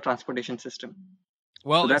safer transportation system.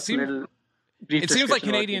 Well, So that's a little brief it seems like discussion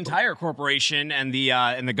about Canadian Newport. Tire Corporation and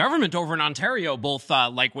the government over in Ontario both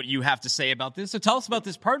like what you have to say about this. So tell us about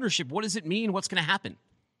this partnership. What does it mean? What's going to happen?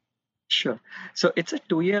 Sure. So it's a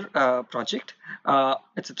 2-year project.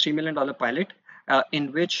 It's a $3 million pilot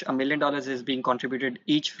in which $1 million is being contributed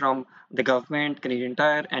each from the government, Canadian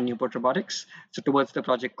Tire, and Newport Robotics, so towards the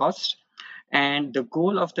project cost. And the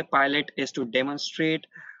goal of the pilot is to demonstrate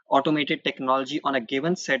automated technology on a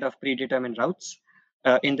given set of predetermined routes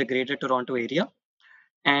in the Greater Toronto area,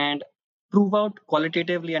 and prove out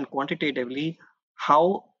qualitatively and quantitatively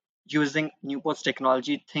how using Newport's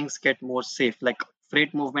technology things get more safe, like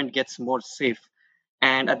freight movement gets more safe,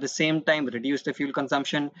 and at the same time reduce the fuel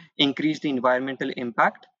consumption, increase the environmental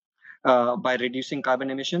impact by reducing carbon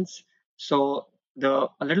emissions. So a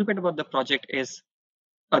little bit about the project is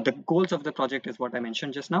the goals of the project is what I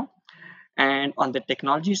mentioned just now. And on the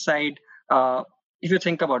technology side, if you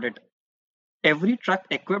think about it, every truck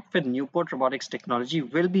equipped with Newport Robotics technology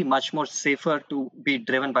will be much more safer to be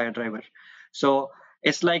driven by a driver. So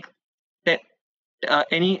it's like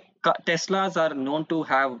Teslas are known to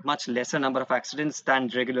have much lesser number of accidents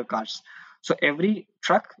than regular cars. So every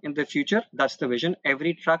truck in the future, that's the vision,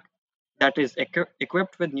 every truck that is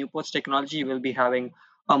equipped with Newport's technology will be having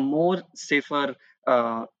a more safer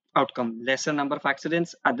outcome, lesser number of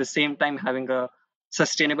accidents, at the same time having a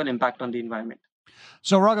sustainable impact on the environment.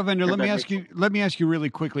 So Raghavendra, If let me that ask makes you. Let me ask you really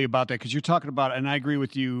quickly about that, because you're talking about, and I agree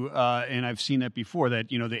with you, and I've seen that before. That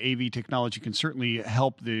the AV technology can certainly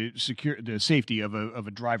help the safety of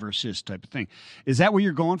a driver assist type of thing. Is that what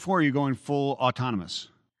you're going for? Or are you going full autonomous?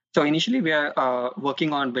 So initially, we are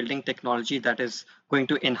working on building technology that is going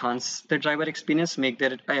to enhance the driver experience, make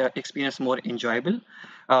their experience more enjoyable,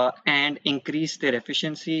 and increase their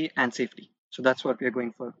efficiency and safety. So that's what we are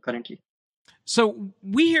going for currently. So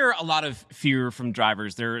we hear a lot of fear from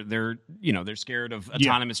drivers. They're scared of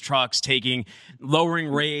autonomous trucks lowering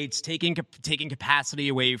rates, taking capacity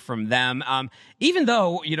away from them. Even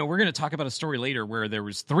though we're going to talk about a story later where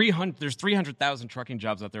there's 300,000 trucking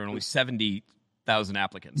jobs out there and only 70,000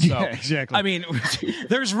 applicants. So, yeah, exactly. I mean,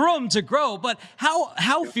 there's room to grow, but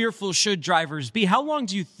how fearful should drivers be? How long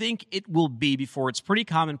do you think it will be before it's pretty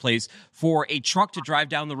commonplace for a truck to drive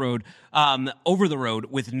down the road, over the road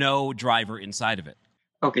with no driver inside of it?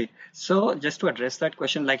 Okay, so just to address that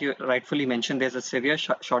question, like you rightfully mentioned, there's a severe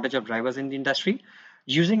shortage of drivers in the industry.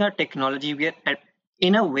 Using our technology, we are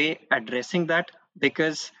in a way addressing that,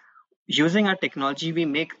 because using our technology, we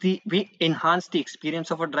enhance the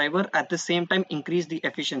experience of a driver, at the same time increase the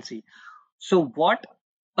efficiency. So what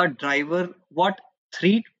 10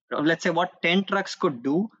 trucks could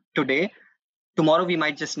do today, tomorrow we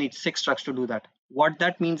might just need 6 trucks to do that. What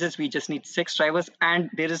that means is we just need 6 drivers, and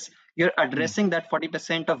you're addressing that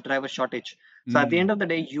 40% of driver shortage. So at the end of the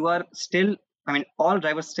day, you are still, all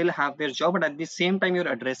drivers still have their job, but at the same time,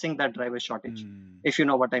 you're addressing that driver shortage, if you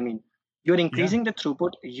know what I mean. You're increasing the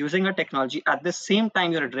throughput using our technology. At the same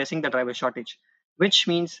time, you're addressing the driver shortage, which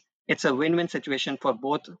means it's a win-win situation for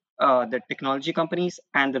both the technology companies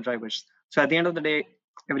and the drivers. So at the end of the day,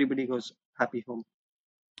 everybody goes happy home.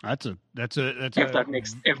 That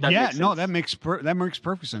makes sense. No, that makes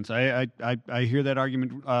perfect sense. I hear that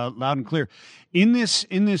argument loud and clear. In this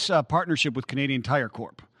partnership with Canadian Tire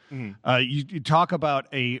Corp. You talk about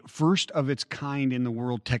a first of its kind in the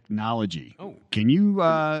world technology. Oh. Can you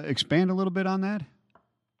expand a little bit on that?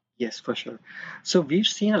 Yes, for sure. So we've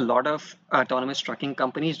seen a lot of autonomous trucking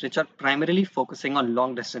companies which are primarily focusing on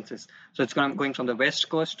long distances. So it's going from the West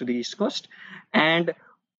Coast to the East Coast. And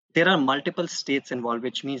there are multiple states involved,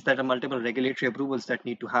 which means there are multiple regulatory approvals that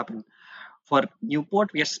need to happen. For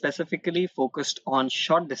Newport, we are specifically focused on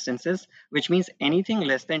short distances, which means anything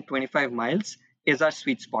less than 25 miles is our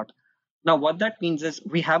sweet spot. Now, what that means is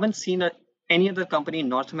we haven't seen any other company in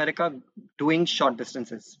North America doing short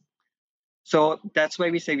distances. So that's why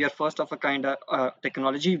we say we are first of a kind of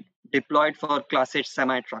technology deployed for Class 8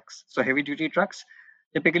 semi trucks. So heavy duty trucks,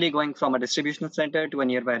 typically going from a distribution center to a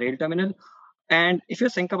nearby rail terminal. And if you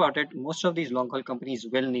think about it, most of these long haul companies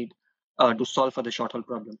will need to solve for the short haul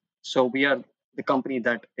problem. So we are the company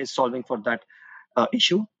that is solving for that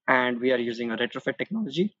issue. And we are using a retrofit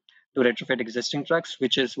technology to retrofit existing trucks,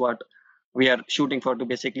 which is what we are shooting for to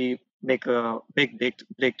basically make a big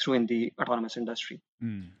breakthrough in the autonomous industry.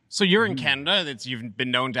 So you're in Canada. You've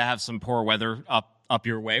been known to have some poor weather up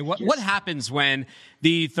your way. What happens when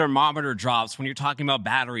the thermometer drops, when you're talking about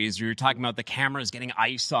batteries or you're talking about the cameras getting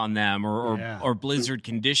ice on them or blizzard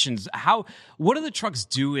conditions? What do the trucks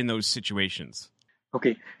do in those situations?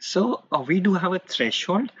 Okay, so we do have a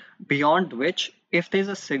threshold beyond which, if there's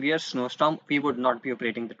a severe snowstorm, we would not be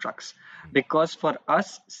operating the trucks, because for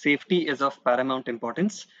us, safety is of paramount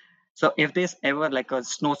importance. So if there's ever like a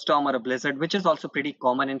snowstorm or a blizzard, which is also pretty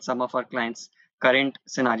common in some of our clients' current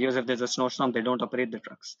scenarios, if there's a snowstorm, they don't operate the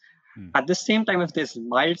trucks. At the same time, if there's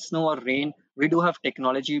mild snow or rain, we do have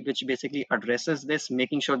technology which basically addresses this,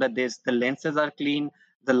 making sure that the lenses are clean,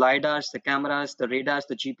 the LiDARs, the cameras, the radars,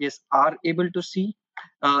 the GPS are able to see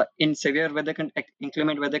in severe weather,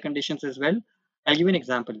 inclement weather conditions as well. I'll give you an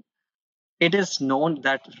example. It is known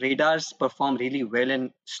that radars perform really well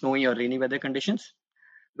in snowy or rainy weather conditions,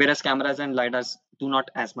 whereas cameras and LiDARs do not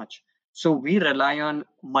as much. So we rely on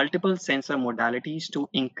multiple sensor modalities to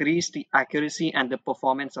increase the accuracy and the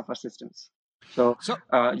performance of our systems. And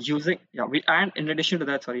in addition to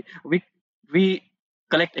that, we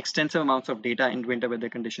collect extensive amounts of data in winter weather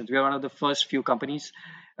conditions. We are one of the first few companies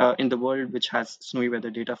in the world which has snowy weather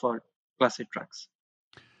data for Class 8 trucks.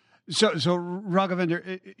 So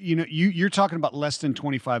Raghavendra, you're talking about less than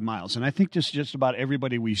 25 miles, and I think just about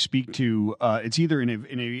everybody we speak to, it's either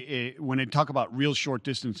when they talk about real short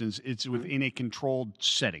distances, it's within a controlled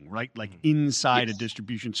setting, right? Like inside a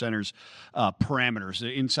distribution center's parameters,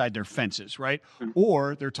 inside their fences, right?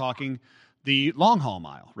 Or they're talking the long haul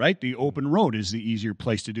mile, right? The open road is the easier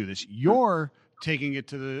place to do this. You're taking it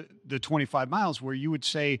to the 25 miles, where you would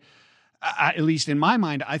say, at least in my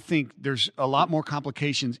mind, I think there's a lot more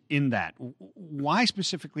complications in that. Why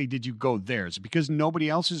specifically did you go there? Is it because nobody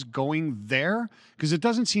else is going there? Because it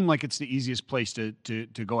doesn't seem like it's the easiest place to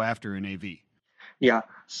go after an AV. Yeah.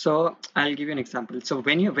 So I'll give you an example. So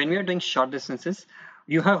when we are doing short distances,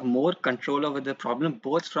 you have more control over the problem,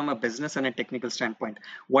 both from a business and a technical standpoint.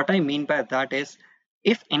 What I mean by that is,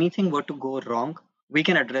 if anything were to go wrong, we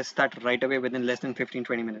can address that right away within less than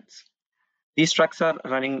 15-20 minutes. These trucks are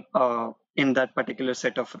running in that particular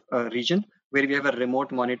set of region where we have a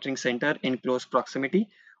remote monitoring center in close proximity.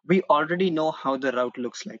 We already know how the route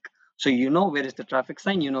looks like. So you know where is the traffic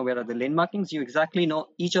sign, you know where are the lane markings, you exactly know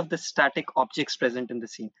each of the static objects present in the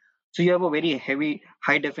scene. So you have a very heavy,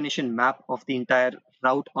 high definition map of the entire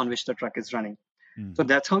route on which the truck is running. So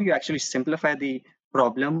that's how you actually simplify the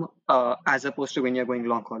problem as opposed to when you're going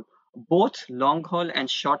long haul. Both long haul and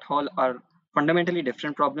short haul are fundamentally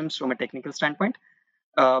different problems from a technical standpoint,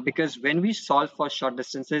 because when we solve for short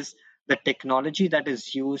distances, the technology that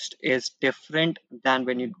is used is different than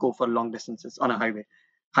when you go for long distances on a highway.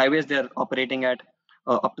 Highways, they're operating at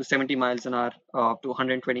up to 70 miles an hour, up to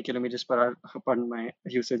 120 kilometers per hour, pardon my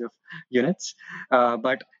usage of units.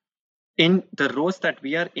 But in the roads that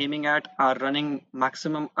we are aiming at are running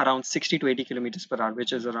maximum around 60 to 80 kilometers per hour,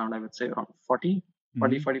 which is around, I would say, around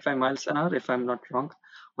 45 miles an hour, if I'm not wrong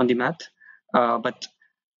on the math. But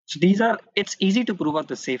so it's easy to prove out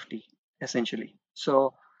the safety, essentially.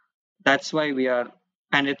 So that's why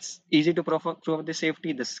and it's easy to prove out the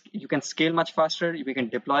safety. You can scale much faster, we can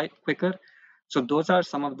deploy quicker. So those are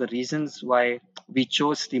some of the reasons why we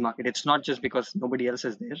chose the market. It's not just because nobody else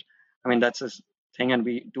is there. I mean, that's a thing, and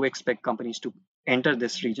we do expect companies to enter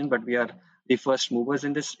this region, but we are the first movers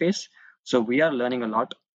in this space. So we are learning a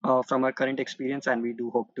lot from our current experience, and we do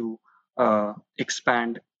hope to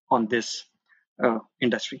expand on this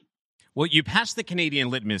industry. Well, you passed the Canadian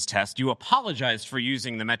litmus test. You apologized for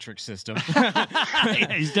using the metric system.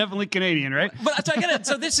 He's definitely Canadian, right? But so I get it.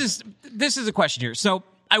 So this is a question here. So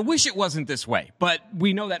I wish it wasn't this way, but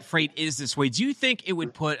we know that freight is this way. Do you think it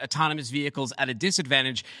would put autonomous vehicles at a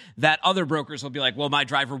disadvantage that other brokers will be like, well, my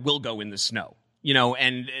driver will go in the snow,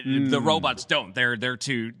 and the robots don't. They're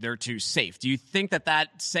too safe. Do you think that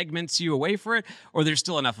segments you away for it, or there's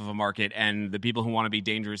still enough of a market and the people who want to be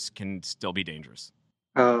dangerous can still be dangerous?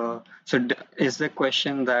 Is the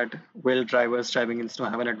question that will drivers driving in snow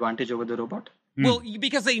have an advantage over the robot? Well,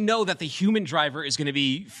 because they know that the human driver is going to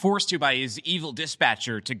be forced to by his evil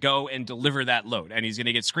dispatcher to go and deliver that load. And he's going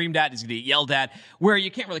to get screamed at, he's going to get yelled at, where you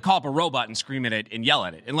can't really call up a robot and scream at it and yell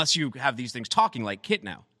at it, unless you have these things talking like Kit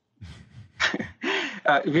now.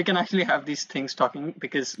 We can actually have these things talking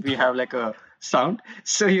because we have like a sound.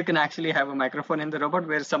 So you can actually have a microphone in the robot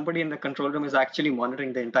where somebody in the control room is actually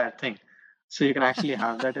monitoring the entire thing. So you can actually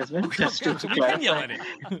have that as well. Just to So we can yell at it.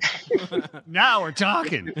 Now we're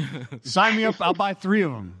talking. Sign me up. I'll buy 3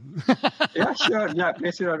 of them. Yeah, sure. Yeah,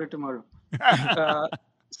 place your order tomorrow.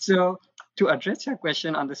 So to address your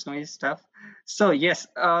question on the snowy stuff, so yes,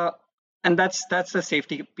 and that's the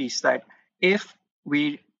safety piece, that if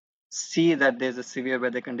we see that there's a severe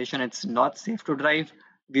weather condition, it's not safe to drive,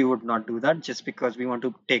 we would not do that just because we want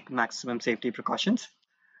to take maximum safety precautions.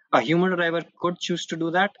 A human driver could choose to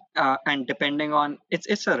do that, and depending on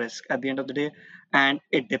it's a risk at the end of the day, and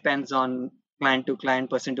it depends on client to client,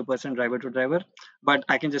 person to person, driver to driver. But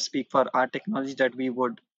I can just speak for our technology that we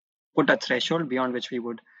would put a threshold beyond which we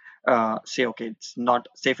would say, okay, it's not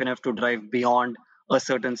safe enough to drive beyond a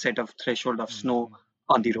certain set of threshold of snow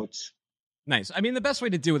on the roads. Nice. I mean, the best way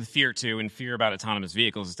to deal with fear, too, and fear about autonomous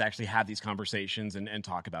vehicles is to actually have these conversations and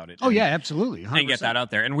talk about it. Oh, yeah, absolutely. 100%. And get that out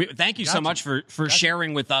there. And thank you so much for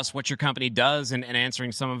sharing with us what your company does and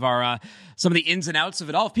answering some of our some of the ins and outs of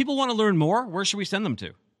it all. If people want to learn more, where should we send them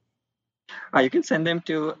to? You can send them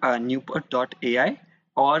to newport.ai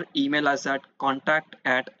or email us at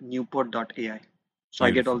contact@newport.ai. So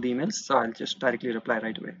I get all the emails, so I'll just directly reply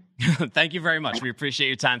right away. Thank you very much. We appreciate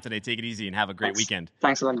your time today. Take it easy and have a great weekend.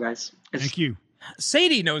 Thanks a lot, guys. Thank you.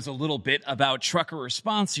 Sadie knows a little bit about Trucker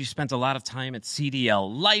Response. She spent a lot of time at CDL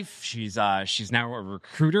Life. She's now a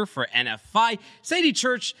recruiter for NFI. Sadie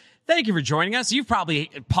Church, thank you for joining us. You've probably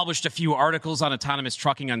published a few articles on autonomous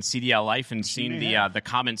trucking on CDL Life and seen the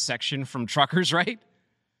comment section from truckers, right?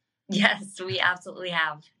 Yes, we absolutely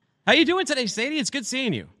have. How you doing today, Sadie? It's good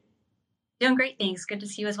seeing you. Doing great, thanks. Good to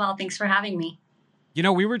see you as well. Thanks for having me. You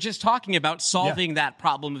know, we were just talking about solving that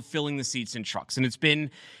problem of filling the seats in trucks, and it's been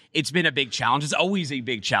a big challenge. It's always a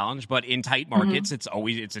big challenge, but in tight markets, it's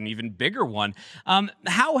an even bigger one.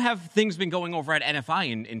 How have things been going over at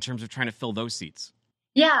NFI in terms of trying to fill those seats?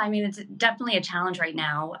 Yeah, I mean, it's definitely a challenge right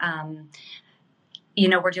now.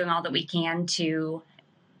 We're doing all that we can to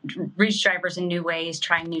reach drivers in new ways,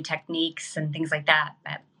 trying new techniques and things like that.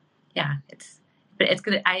 But yeah, it's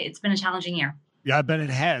good. It's been a challenging year. Yeah, I bet it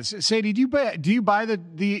has. Sadie, do you buy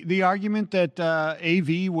the argument that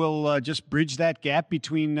AV will just bridge that gap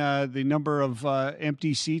between the number of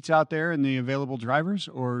empty seats out there and the available drivers,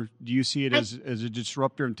 or do you see it as a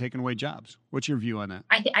disruptor and taking away jobs? What's your view on that?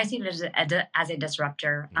 I see it as a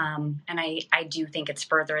disruptor, and I do think it's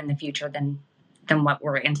further in the future than what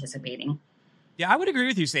we're anticipating. Yeah, I would agree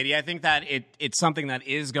with you, Sadie. I think that it's something that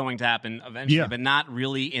is going to happen eventually, but not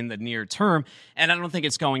really in the near term. And I don't think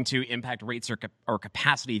it's going to impact rates or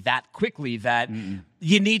capacity that quickly that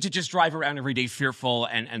you need to just drive around every day fearful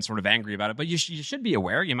and sort of angry about it. But you should be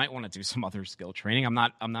aware. You might want to do some other skill training. I'm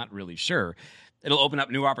not really sure. It'll open up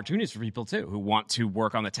new opportunities for people, too, who want to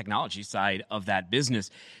work on the technology side of that business.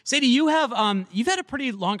 Sadie, you've had a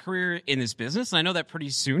pretty long career in this business, and I know that pretty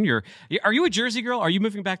soon are you a Jersey girl? Are you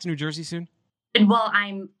moving back to New Jersey soon? Well,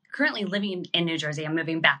 I'm currently living in New Jersey. I'm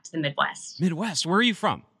moving back to the Midwest. Midwest. Where are you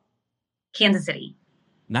from? Kansas City.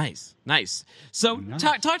 Nice. So,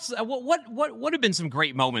 talk what have been some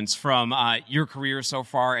great moments from your career so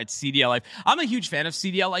far at CDL Life? I'm a huge fan of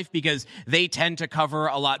CDL Life because they tend to cover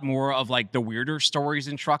a lot more of like the weirder stories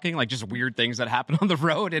in trucking, like just weird things that happen on the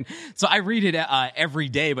road. And so I read it every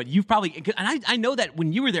day. But you've probably, and I know that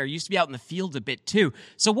when you were there, you used to be out in the field a bit too.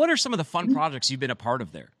 So, what are some of the fun projects you've been a part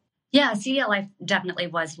of there? Yeah, CDL Life definitely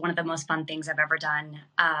was one of the most fun things I've ever done.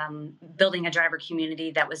 Building a driver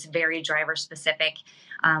community that was very driver specific.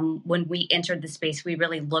 When we entered the space, we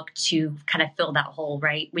really looked to kind of fill that hole,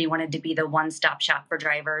 right? We wanted to be the one-stop shop for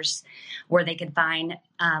drivers where they could find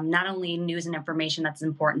not only news and information that's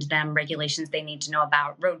important to them, regulations they need to know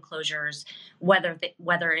about, road closures,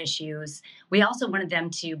 weather issues. We also wanted them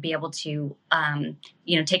to be able to,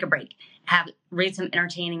 take a break, read some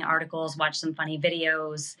entertaining articles, watch some funny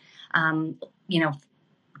videos,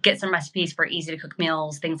 get some recipes for easy to cook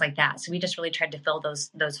meals, things like that. So we just really tried to fill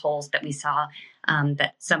those holes that we saw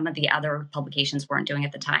that some of the other publications weren't doing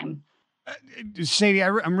at the time. Sadie,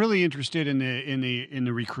 I'm really interested in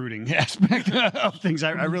the recruiting aspect of things.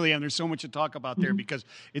 I really am. There's so much to talk about there because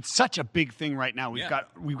it's such a big thing right now. We've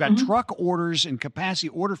got truck orders and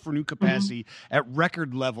order for new capacity at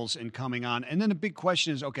record levels and coming on. And then the big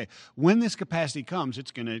question is, okay, when this capacity comes,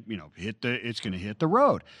 it's going to hit the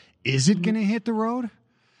road. Is it going to hit the road?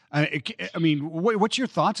 I mean, what's your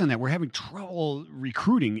thoughts on that? We're having trouble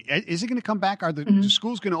recruiting. Is it going to come back? Are the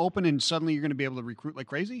schools going to open and suddenly you're going to be able to recruit like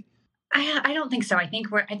crazy? I don't think so. I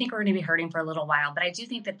think we're going to be hurting for a little while, but I do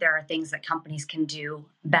think that there are things that companies can do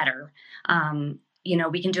better.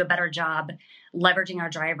 We can do a better job leveraging our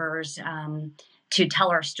drivers to tell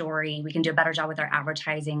our story. We can do a better job with our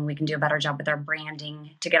advertising. We can do a better job with our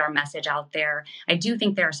branding to get our message out there. I do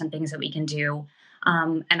think there are some things that we can do.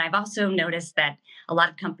 And I've also noticed that a lot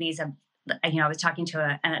of companies have, I was talking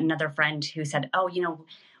to another friend who said,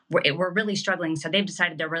 we're really struggling. So they've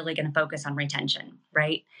decided they're really going to focus on retention,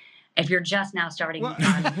 right? If you're just now starting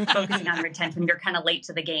focusing on retention, you're kind of late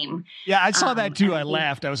to the game. Yeah, I saw that too. I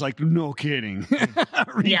laughed. I was like, no kidding.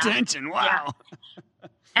 Retention, wow. Yeah.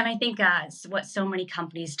 And I think what so many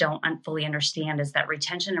companies don't fully understand is that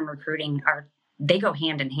retention and recruiting they go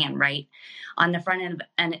hand in hand, right? On the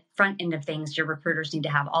front end of things, your recruiters need to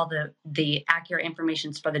have all the accurate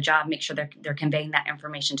information for the job, make sure they're conveying that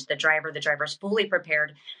information to the driver. The driver's fully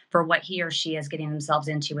prepared for what he or she is getting themselves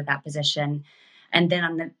into with that position. And then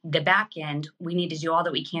on the back end, we need to do all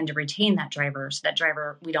that we can to retain that driver. So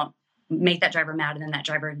we don't make that driver mad, and then that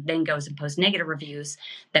driver then goes and posts negative reviews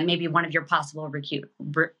that maybe one of your possible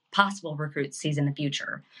recruits sees in the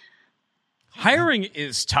future. Hiring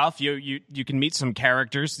is tough. You can meet some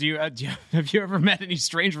characters. Have you ever met any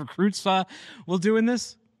strange recruits while doing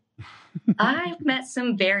this? I've met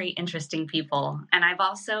some very interesting people, and I've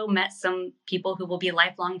also met some people who will be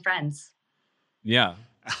lifelong friends. Yeah.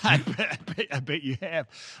 I bet you have.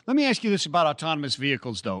 Let me ask you this about autonomous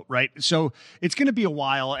vehicles, though, right? So it's going to be a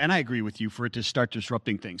while, and I agree with you, for it to start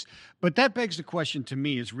disrupting things. But that begs the question to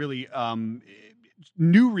me is really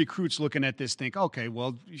new recruits looking at this think, okay,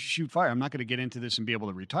 well, shoot fire. I'm not going to get into this and be able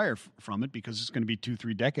to retire from it because it's going to be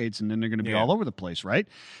 2-3 decades, and then they're going to be all over the place, right?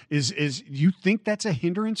 Is you think that's a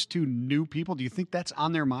hindrance to new people? Do you think that's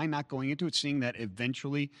on their mind, not going into it, seeing that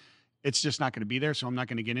eventually it's just not going to be there, so I'm not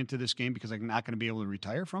going to get into this game because I'm not going to be able to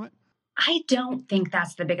retire from it? I don't think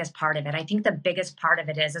that's the biggest part of it. I think the biggest part of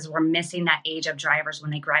it is we're missing that age of drivers when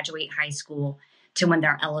they graduate high school to when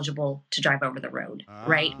they're eligible to drive over the road,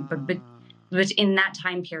 right? But in that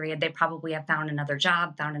time period, they probably have found another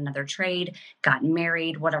job, found another trade, gotten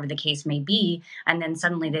married, whatever the case may be, and then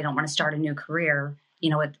suddenly they don't want to start a new career,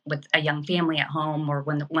 with a young family at home or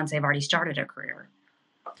once they've already started a career.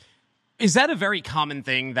 Is that a very common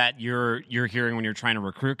thing that you're hearing when you're trying to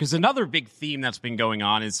recruit? Because another big theme that's been going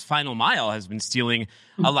on is Final Mile has been stealing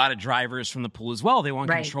a lot of drivers from the pool as well. They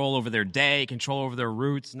want control over their day, control over their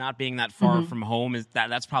routes, not being that far from home.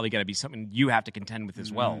 That's probably got to be something you have to contend with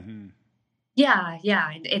as well. Yeah,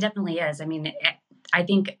 it definitely is. I mean, I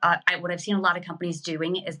think what I've seen a lot of companies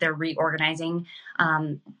doing is they're reorganizing,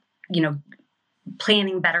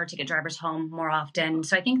 planning better to get drivers home more often.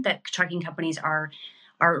 So I think that trucking companies are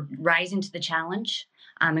rising to the challenge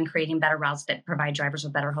and creating better routes that provide drivers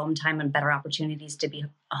with better home time and better opportunities to be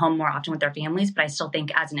home more often with their families. But I still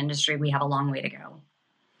think as an industry, we have a long way to go.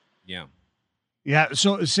 Yeah. Yeah.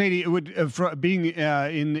 So, Sadie, it would for being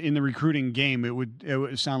in the recruiting game, it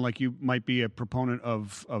would sound like you might be a proponent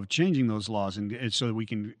of changing those laws and so that we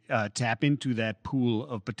can tap into that pool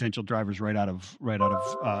of potential drivers right out of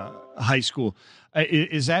high school.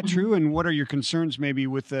 Is that true? And what are your concerns, maybe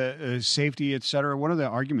with safety, et cetera? What are the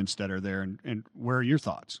arguments that are there, and where are your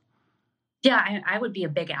thoughts? Yeah, I would be a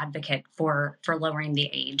big advocate for lowering the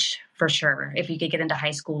age, for sure. If you could get into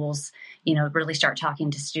high schools, really start talking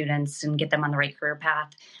to students and get them on the right career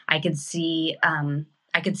path. I could see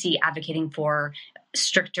advocating for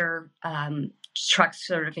stricter truck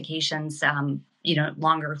certifications,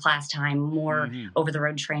 longer class time, more over the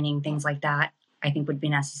road training, things like that, I think would be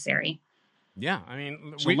necessary. Yeah, I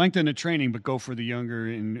mean... So lengthen the training, but go for the younger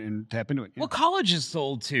and tap into it. Yeah. Well, college is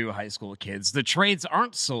sold to high school kids. The trades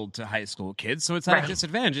aren't sold to high school kids, so it's at a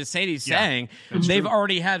disadvantage. As Sadie's saying, they've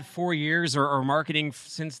already had 4 years or marketing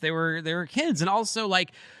since they were kids. And also,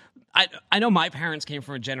 I know my parents came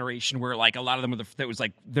from a generation where, a lot of them that was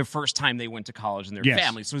the first time they went to college in their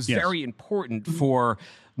family. So it was very important for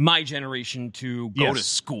my generation to go to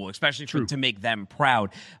school, especially to make them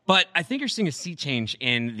proud. But I think you're seeing a sea change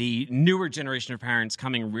in the newer generation of parents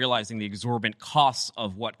realizing the exorbitant costs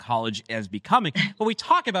of what college is becoming. But we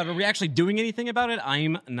talk about it. Are we actually doing anything about it?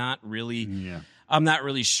 I'm not really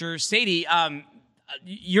sure. Sadie,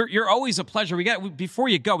 You're always a pleasure. Before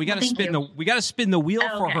you go, we got to spin the wheel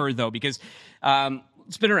for her though, because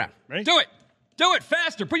spin around. Ready? Do it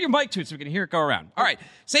faster. Put your mic to it so we can hear it go around. All right,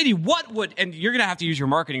 Sadie, and you're gonna have to use your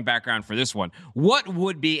marketing background for this one. What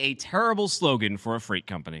would be a terrible slogan for a freight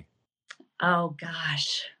company? Oh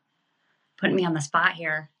gosh, putting me on the spot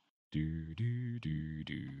here.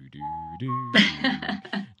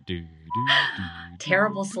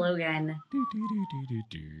 Terrible slogan.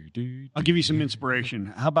 I'll give you some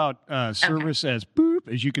inspiration. How about service as boop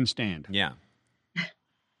as you can stand? Yeah.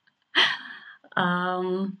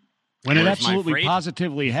 When it Where's my absolutely freight?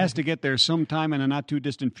 Positively has to get there sometime in a not too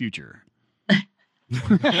distant future. That's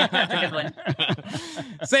a good one.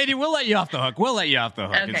 Sadie, we'll let you off the hook. Okay,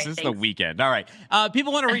 It's just the thanks. weekend. All right.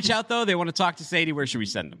 People want to reach out, though. They want to talk to Sadie. Where should we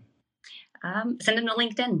send them? Send them to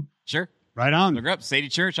LinkedIn. Sure. Right on. Look her up. Sadie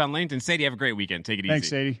Church on LinkedIn. Sadie, have a great weekend. Take it Thanks,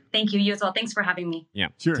 easy. Sadie. Thank you. You as well. Thanks for having me. Yeah.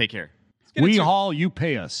 Sure. Take care. We haul, you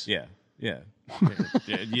pay us. Yeah.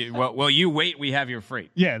 Well, you wait. We have your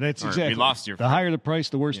freight. Yeah, that's Or exactly. we lost your The freight. higher the price,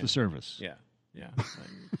 the worse the service. Yeah.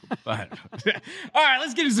 But, all right,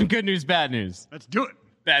 let's get into some good news, bad news. Let's do it.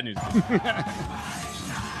 Bad news. The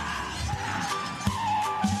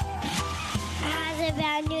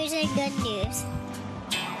bad news and good news.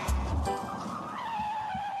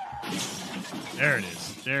 There it is.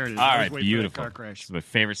 All I was right, waiting for that beautiful. car crash. It's my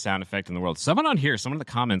favorite sound effect in the world. Someone on here, someone in the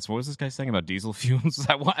comments, what was this guy saying about diesel fumes?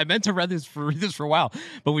 I meant to read this for a while,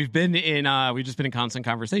 but we've just been in constant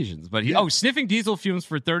conversations. But sniffing diesel fumes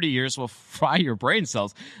for 30 years will fry your brain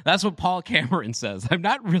cells. That's what Paul Cameron says. I'm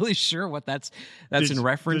not really sure what that's in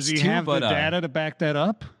reference to. Does he have but the data to back that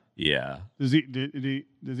up? Yeah. Does he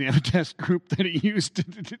have a test group that he used?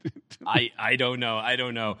 I don't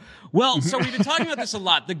know. Well, so we've been talking about this a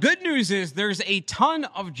lot. The good news is there's a ton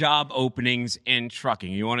of job openings in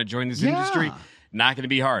trucking. You want to join this industry? Not going to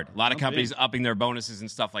be hard. A lot of companies upping their bonuses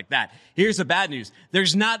and stuff like that. Here's the bad news.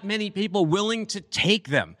 There's not many people willing to take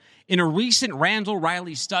them. In a recent Randall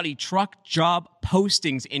Riley study, truck job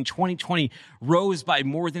postings in 2020 rose by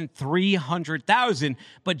more than 300,000,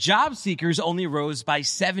 but job seekers only rose by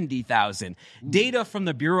 70,000. Data from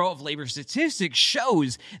the Bureau of Labor Statistics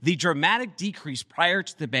shows the dramatic decrease prior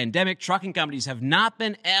to the pandemic. Trucking companies have not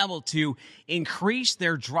been able to increase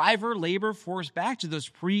their driver labor force back to those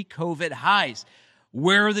pre-COVID highs.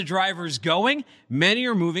 Where are the drivers going? Many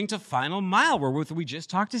are moving to final mile, where we just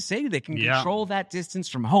talked to Sadie. They can control that distance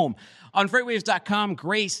from home. On FreightWaves.com,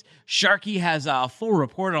 Grace Sharkey has a full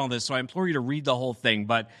report on all this, so I implore you to read the whole thing.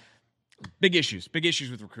 But big issues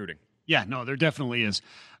with recruiting. Yeah, no, there definitely is.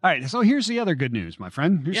 All right, so here's the other good news, my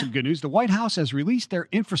friend. Here's some good news. The White House has released their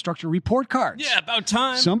infrastructure report cards. Yeah, about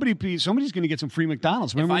time. Somebody's going to get some free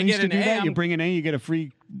McDonald's. Remember when I they used get to an do A, that? You bring an A, you get a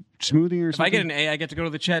free smoothie or If something. I get an A, I get to go to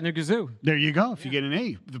the Chattanooga Zoo. There you go. If you get an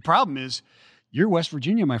A. The problem is, you're West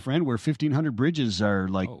Virginia, my friend, where 1,500 bridges are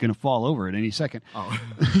going to fall over at any second.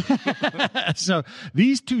 So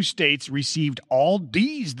these two states received all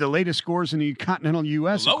D's, the latest scores in the continental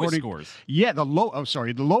U.S. The lowest scores. Yeah, the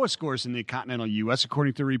lowest scores in the continental U.S.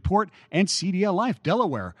 according to the report, and CDL Life,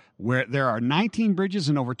 Delaware, where there are 19 bridges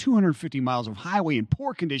and over 250 miles of highway in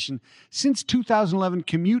poor condition. Since 2011,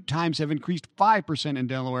 commute times have increased 5% in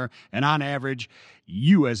Delaware, and on average,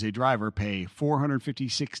 you as a driver pay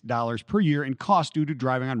 $456 per year in costs due to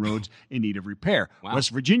driving on roads in need of repair. Wow.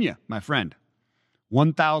 West Virginia, my friend,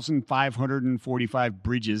 1,545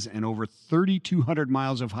 bridges and over 3,200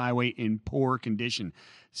 miles of highway in poor condition.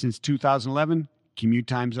 Since 2011, commute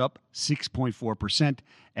times up 6.4%.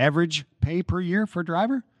 Average pay per year for a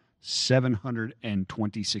driver,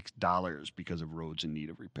 $726 because of roads in need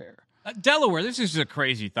of repair. Delaware, this is a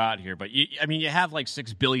crazy thought here, but you have like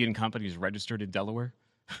 6 billion companies registered in Delaware.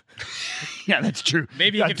 Yeah, that's true.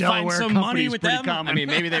 Maybe you could find Delaware some company money is with pretty them. common. I mean,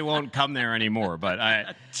 maybe they won't come there anymore, but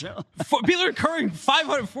people are incurring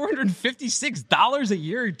 $456 a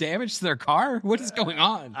year damage to their car. What is going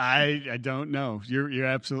on? I don't know. You're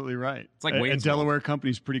absolutely right. It's like a Wayne's Delaware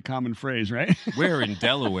company's pretty common phrase, right? We're in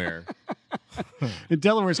Delaware. And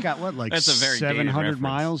Delaware's got what, like That's a very dated 700 reference.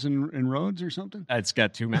 miles in roads or something? It's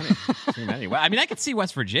got too many. Well, I mean, I could see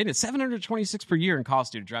West Virginia, $726 per year in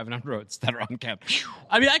cost due to driving on roads that are unkept.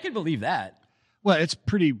 I mean, I could believe that. Well, it's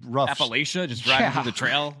pretty rough. Appalachia, just driving through the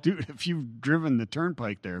trail. Dude, if you've driven the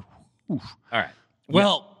turnpike there. Oof. All right.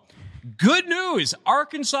 Well, good news.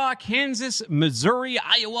 Arkansas, Kansas, Missouri,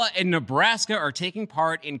 Iowa, and Nebraska are taking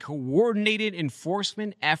part in coordinated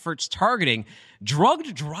enforcement efforts targeting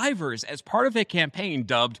drugged drivers as part of a campaign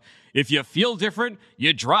dubbed, "If you feel different,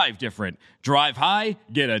 you drive different. Drive high,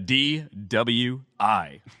 get a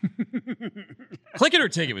DWI." Click it or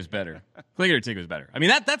ticket was better. Click it or ticket was better. I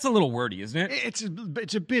mean, that's a little wordy, isn't it?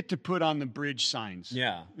 It's a bit to put on the bridge signs.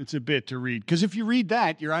 Yeah. It's a bit to read. Because if you read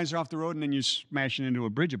that, your eyes are off the road and then you're smashing into a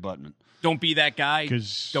bridge abutment. Don't be that guy.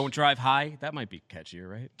 'Cause- Don't drive high. That might be catchier,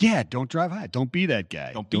 right? Yeah, don't drive high. Don't be that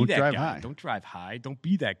guy. Don't be that drive guy. high. Don't drive high. Don't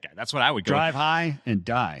be that guy. That's what I would go. Drive high and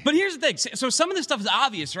die. But here's the thing. So some of this stuff is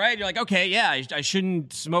obvious, right? You're like, okay, yeah, I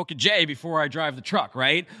shouldn't smoke a J before I drive the truck,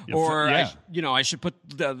 right? Or I should put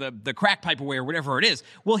the crack pipe away or whatever it is.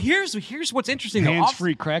 Well, here's what's interesting.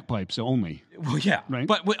 Hands-free crack pipes only. Well, yeah. Right.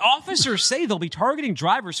 But what officers say, they'll be targeting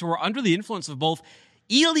drivers who are under the influence of both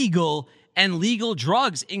illegal and legal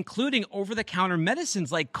drugs, including over-the-counter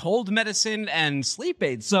medicines like cold medicine and sleep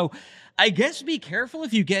aids. So I guess be careful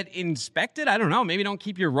if you get inspected. I don't know. Maybe don't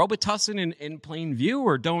keep your Robitussin in plain view,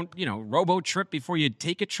 or don't, robo-trip before you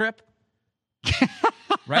take a trip.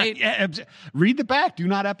 Right? Yeah, read the back. Do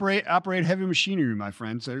not operate heavy machinery, my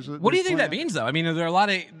friends. What do you think that means, though? I mean, are there a lot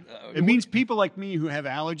of... it means people like me who have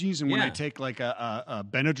allergies, and when I take like a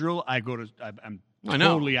Benadryl, I'm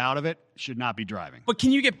totally out of it. Should not be driving. But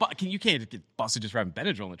you can't get busted just driving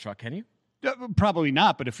Benadryl in the truck, can you? Probably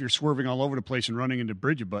not, but if you're swerving all over the place and running into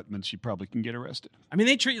bridge abutments, you probably can get arrested. I mean,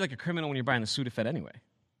 they treat you like a criminal when you're buying the Sudafed anyway.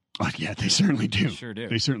 Oh, yeah, they certainly do. Sure do.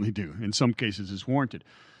 They certainly do. In some cases, it's warranted.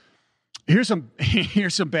 Here's some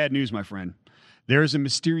bad news, my friend. There is a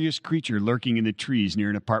mysterious creature lurking in the trees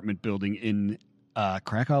near an apartment building in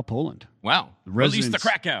Krakow, Poland. Wow. Release the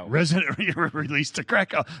Krakow. Release the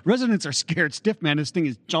Krakow. Residents are scared stiff, man. This thing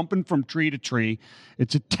is jumping from tree to tree.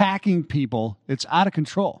 It's attacking people. It's out of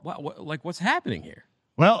control. What's happening here?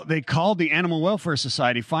 Well, they called the Animal Welfare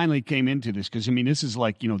Society, finally came into this, because, I mean, this is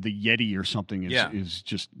like, the Yeti or something is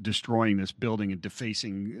just destroying this building and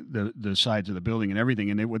defacing the sides of the building and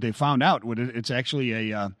everything. And what they found out, it's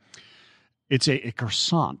actually a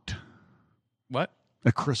croissant. What?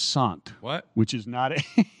 A croissant. What? Which is not a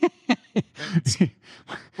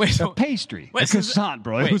pastry. Wait, a croissant,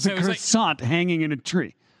 bro. It was a croissant hanging in a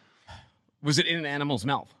tree. Was it in an animal's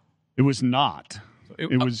mouth? It was not.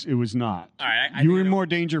 It was not. All right, you were in more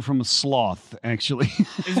danger from a sloth, actually.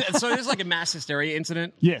 So there's like a mass hysteria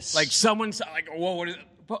incident? Yes. Like someone's like, whoa, what is it?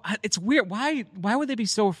 But it's weird. Why would they be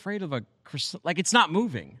so afraid of a croissant? Like, it's not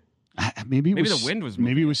moving. Maybe the wind was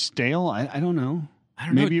moving. Maybe it was stale. I don't know.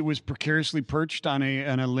 Maybe it was precariously perched on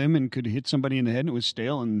a limb and could hit somebody in the head and it was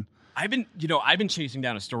stale. And I've been chasing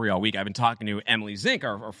down a story all week. I've been talking to Emily Zink,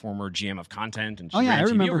 our former GM of content, and I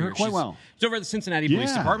remember her quite well. She's over at the Cincinnati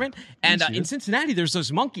Police Department, and in Cincinnati, there's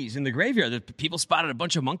those monkeys in the graveyard. People spotted a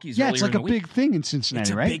bunch of monkeys. Yeah, it's like a big thing in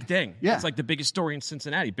Cincinnati, right? It's a big thing. Yeah, it's like the biggest story in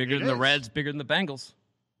Cincinnati. Bigger than the Reds, bigger than the Bengals.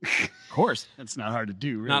 Of course. That's not hard to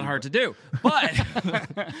do, really. Not hard to do. But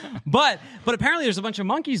but apparently there's a bunch of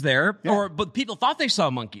monkeys there, but people thought they saw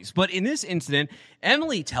monkeys. But in this incident,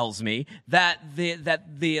 Emily tells me that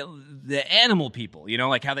the animal people,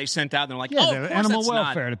 like how they sent out, they're like, the animal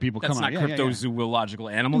welfare to people come out. That's not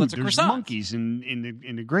cryptozoological animal, Dude, that's a there's croissant. monkeys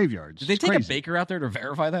in the graveyards. Did they take a baker out there to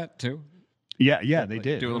verify that too? Yeah, they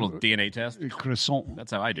did. Do a little DNA test. Croissant.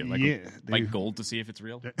 That's how I do. Like gold to see if it's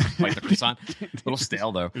real. Like the croissant. A little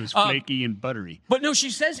stale, though. It was flaky and buttery. But no,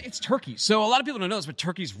 she says it's turkeys. So a lot of people don't know this, but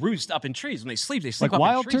turkeys roost up in trees. When they sleep like up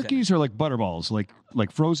wild in trees. Turkeys or like butterballs?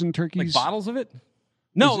 Like frozen turkeys? Like bottles of it?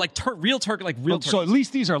 No, like real turkey, like real turkeys. So at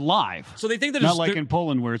least these are live. So they think that not like in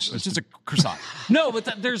Poland where it's just a croissant. No,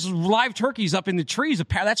 but there's live turkeys up in the trees.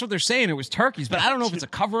 That's what they're saying. It was turkeys, but I don't know if it's a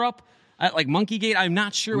cover-up. Like Monkeygate, I'm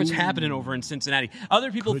not sure what's happening over in Cincinnati.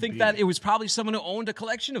 Other people think that it was probably someone who owned a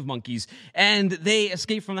collection of monkeys and they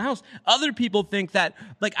escaped from the house. Other people think that,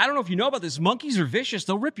 I don't know if you know about this, monkeys are vicious.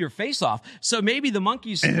 They'll rip your face off. So maybe the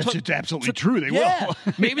monkeys... It's absolutely true. They will.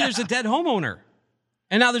 Maybe there's a dead homeowner.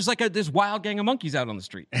 And now there's this wild gang of monkeys out on the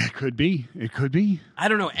street. It could be. I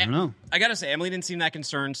don't know. I got to say, Emily didn't seem that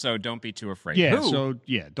concerned, so don't be too afraid. Yeah,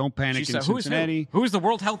 don't panic in Cincinnati. Who is the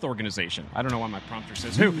World Health Organization? I don't know why my prompter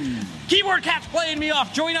says who. Keyboard Cat's playing me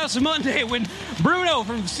off. Join us Monday when Bruno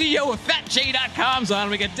from CEO of FatJ.com is on.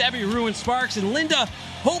 We got Debbie Ruin Sparks and Linda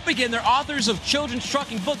Hope again. They're authors of children's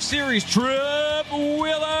trucking book series Trip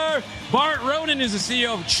Wheeler. Bart Ronan is the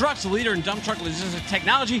CEO of Trucks, a leader in dump truck logistics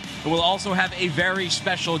technology, and we'll also have a very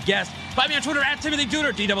special guest. Find me on Twitter at Timothy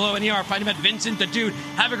Duder, DOONER. Find him at Vincent the Dude.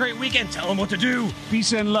 Have a great weekend. Tell him what to do.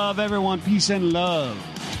 Peace and love, everyone. Peace and love.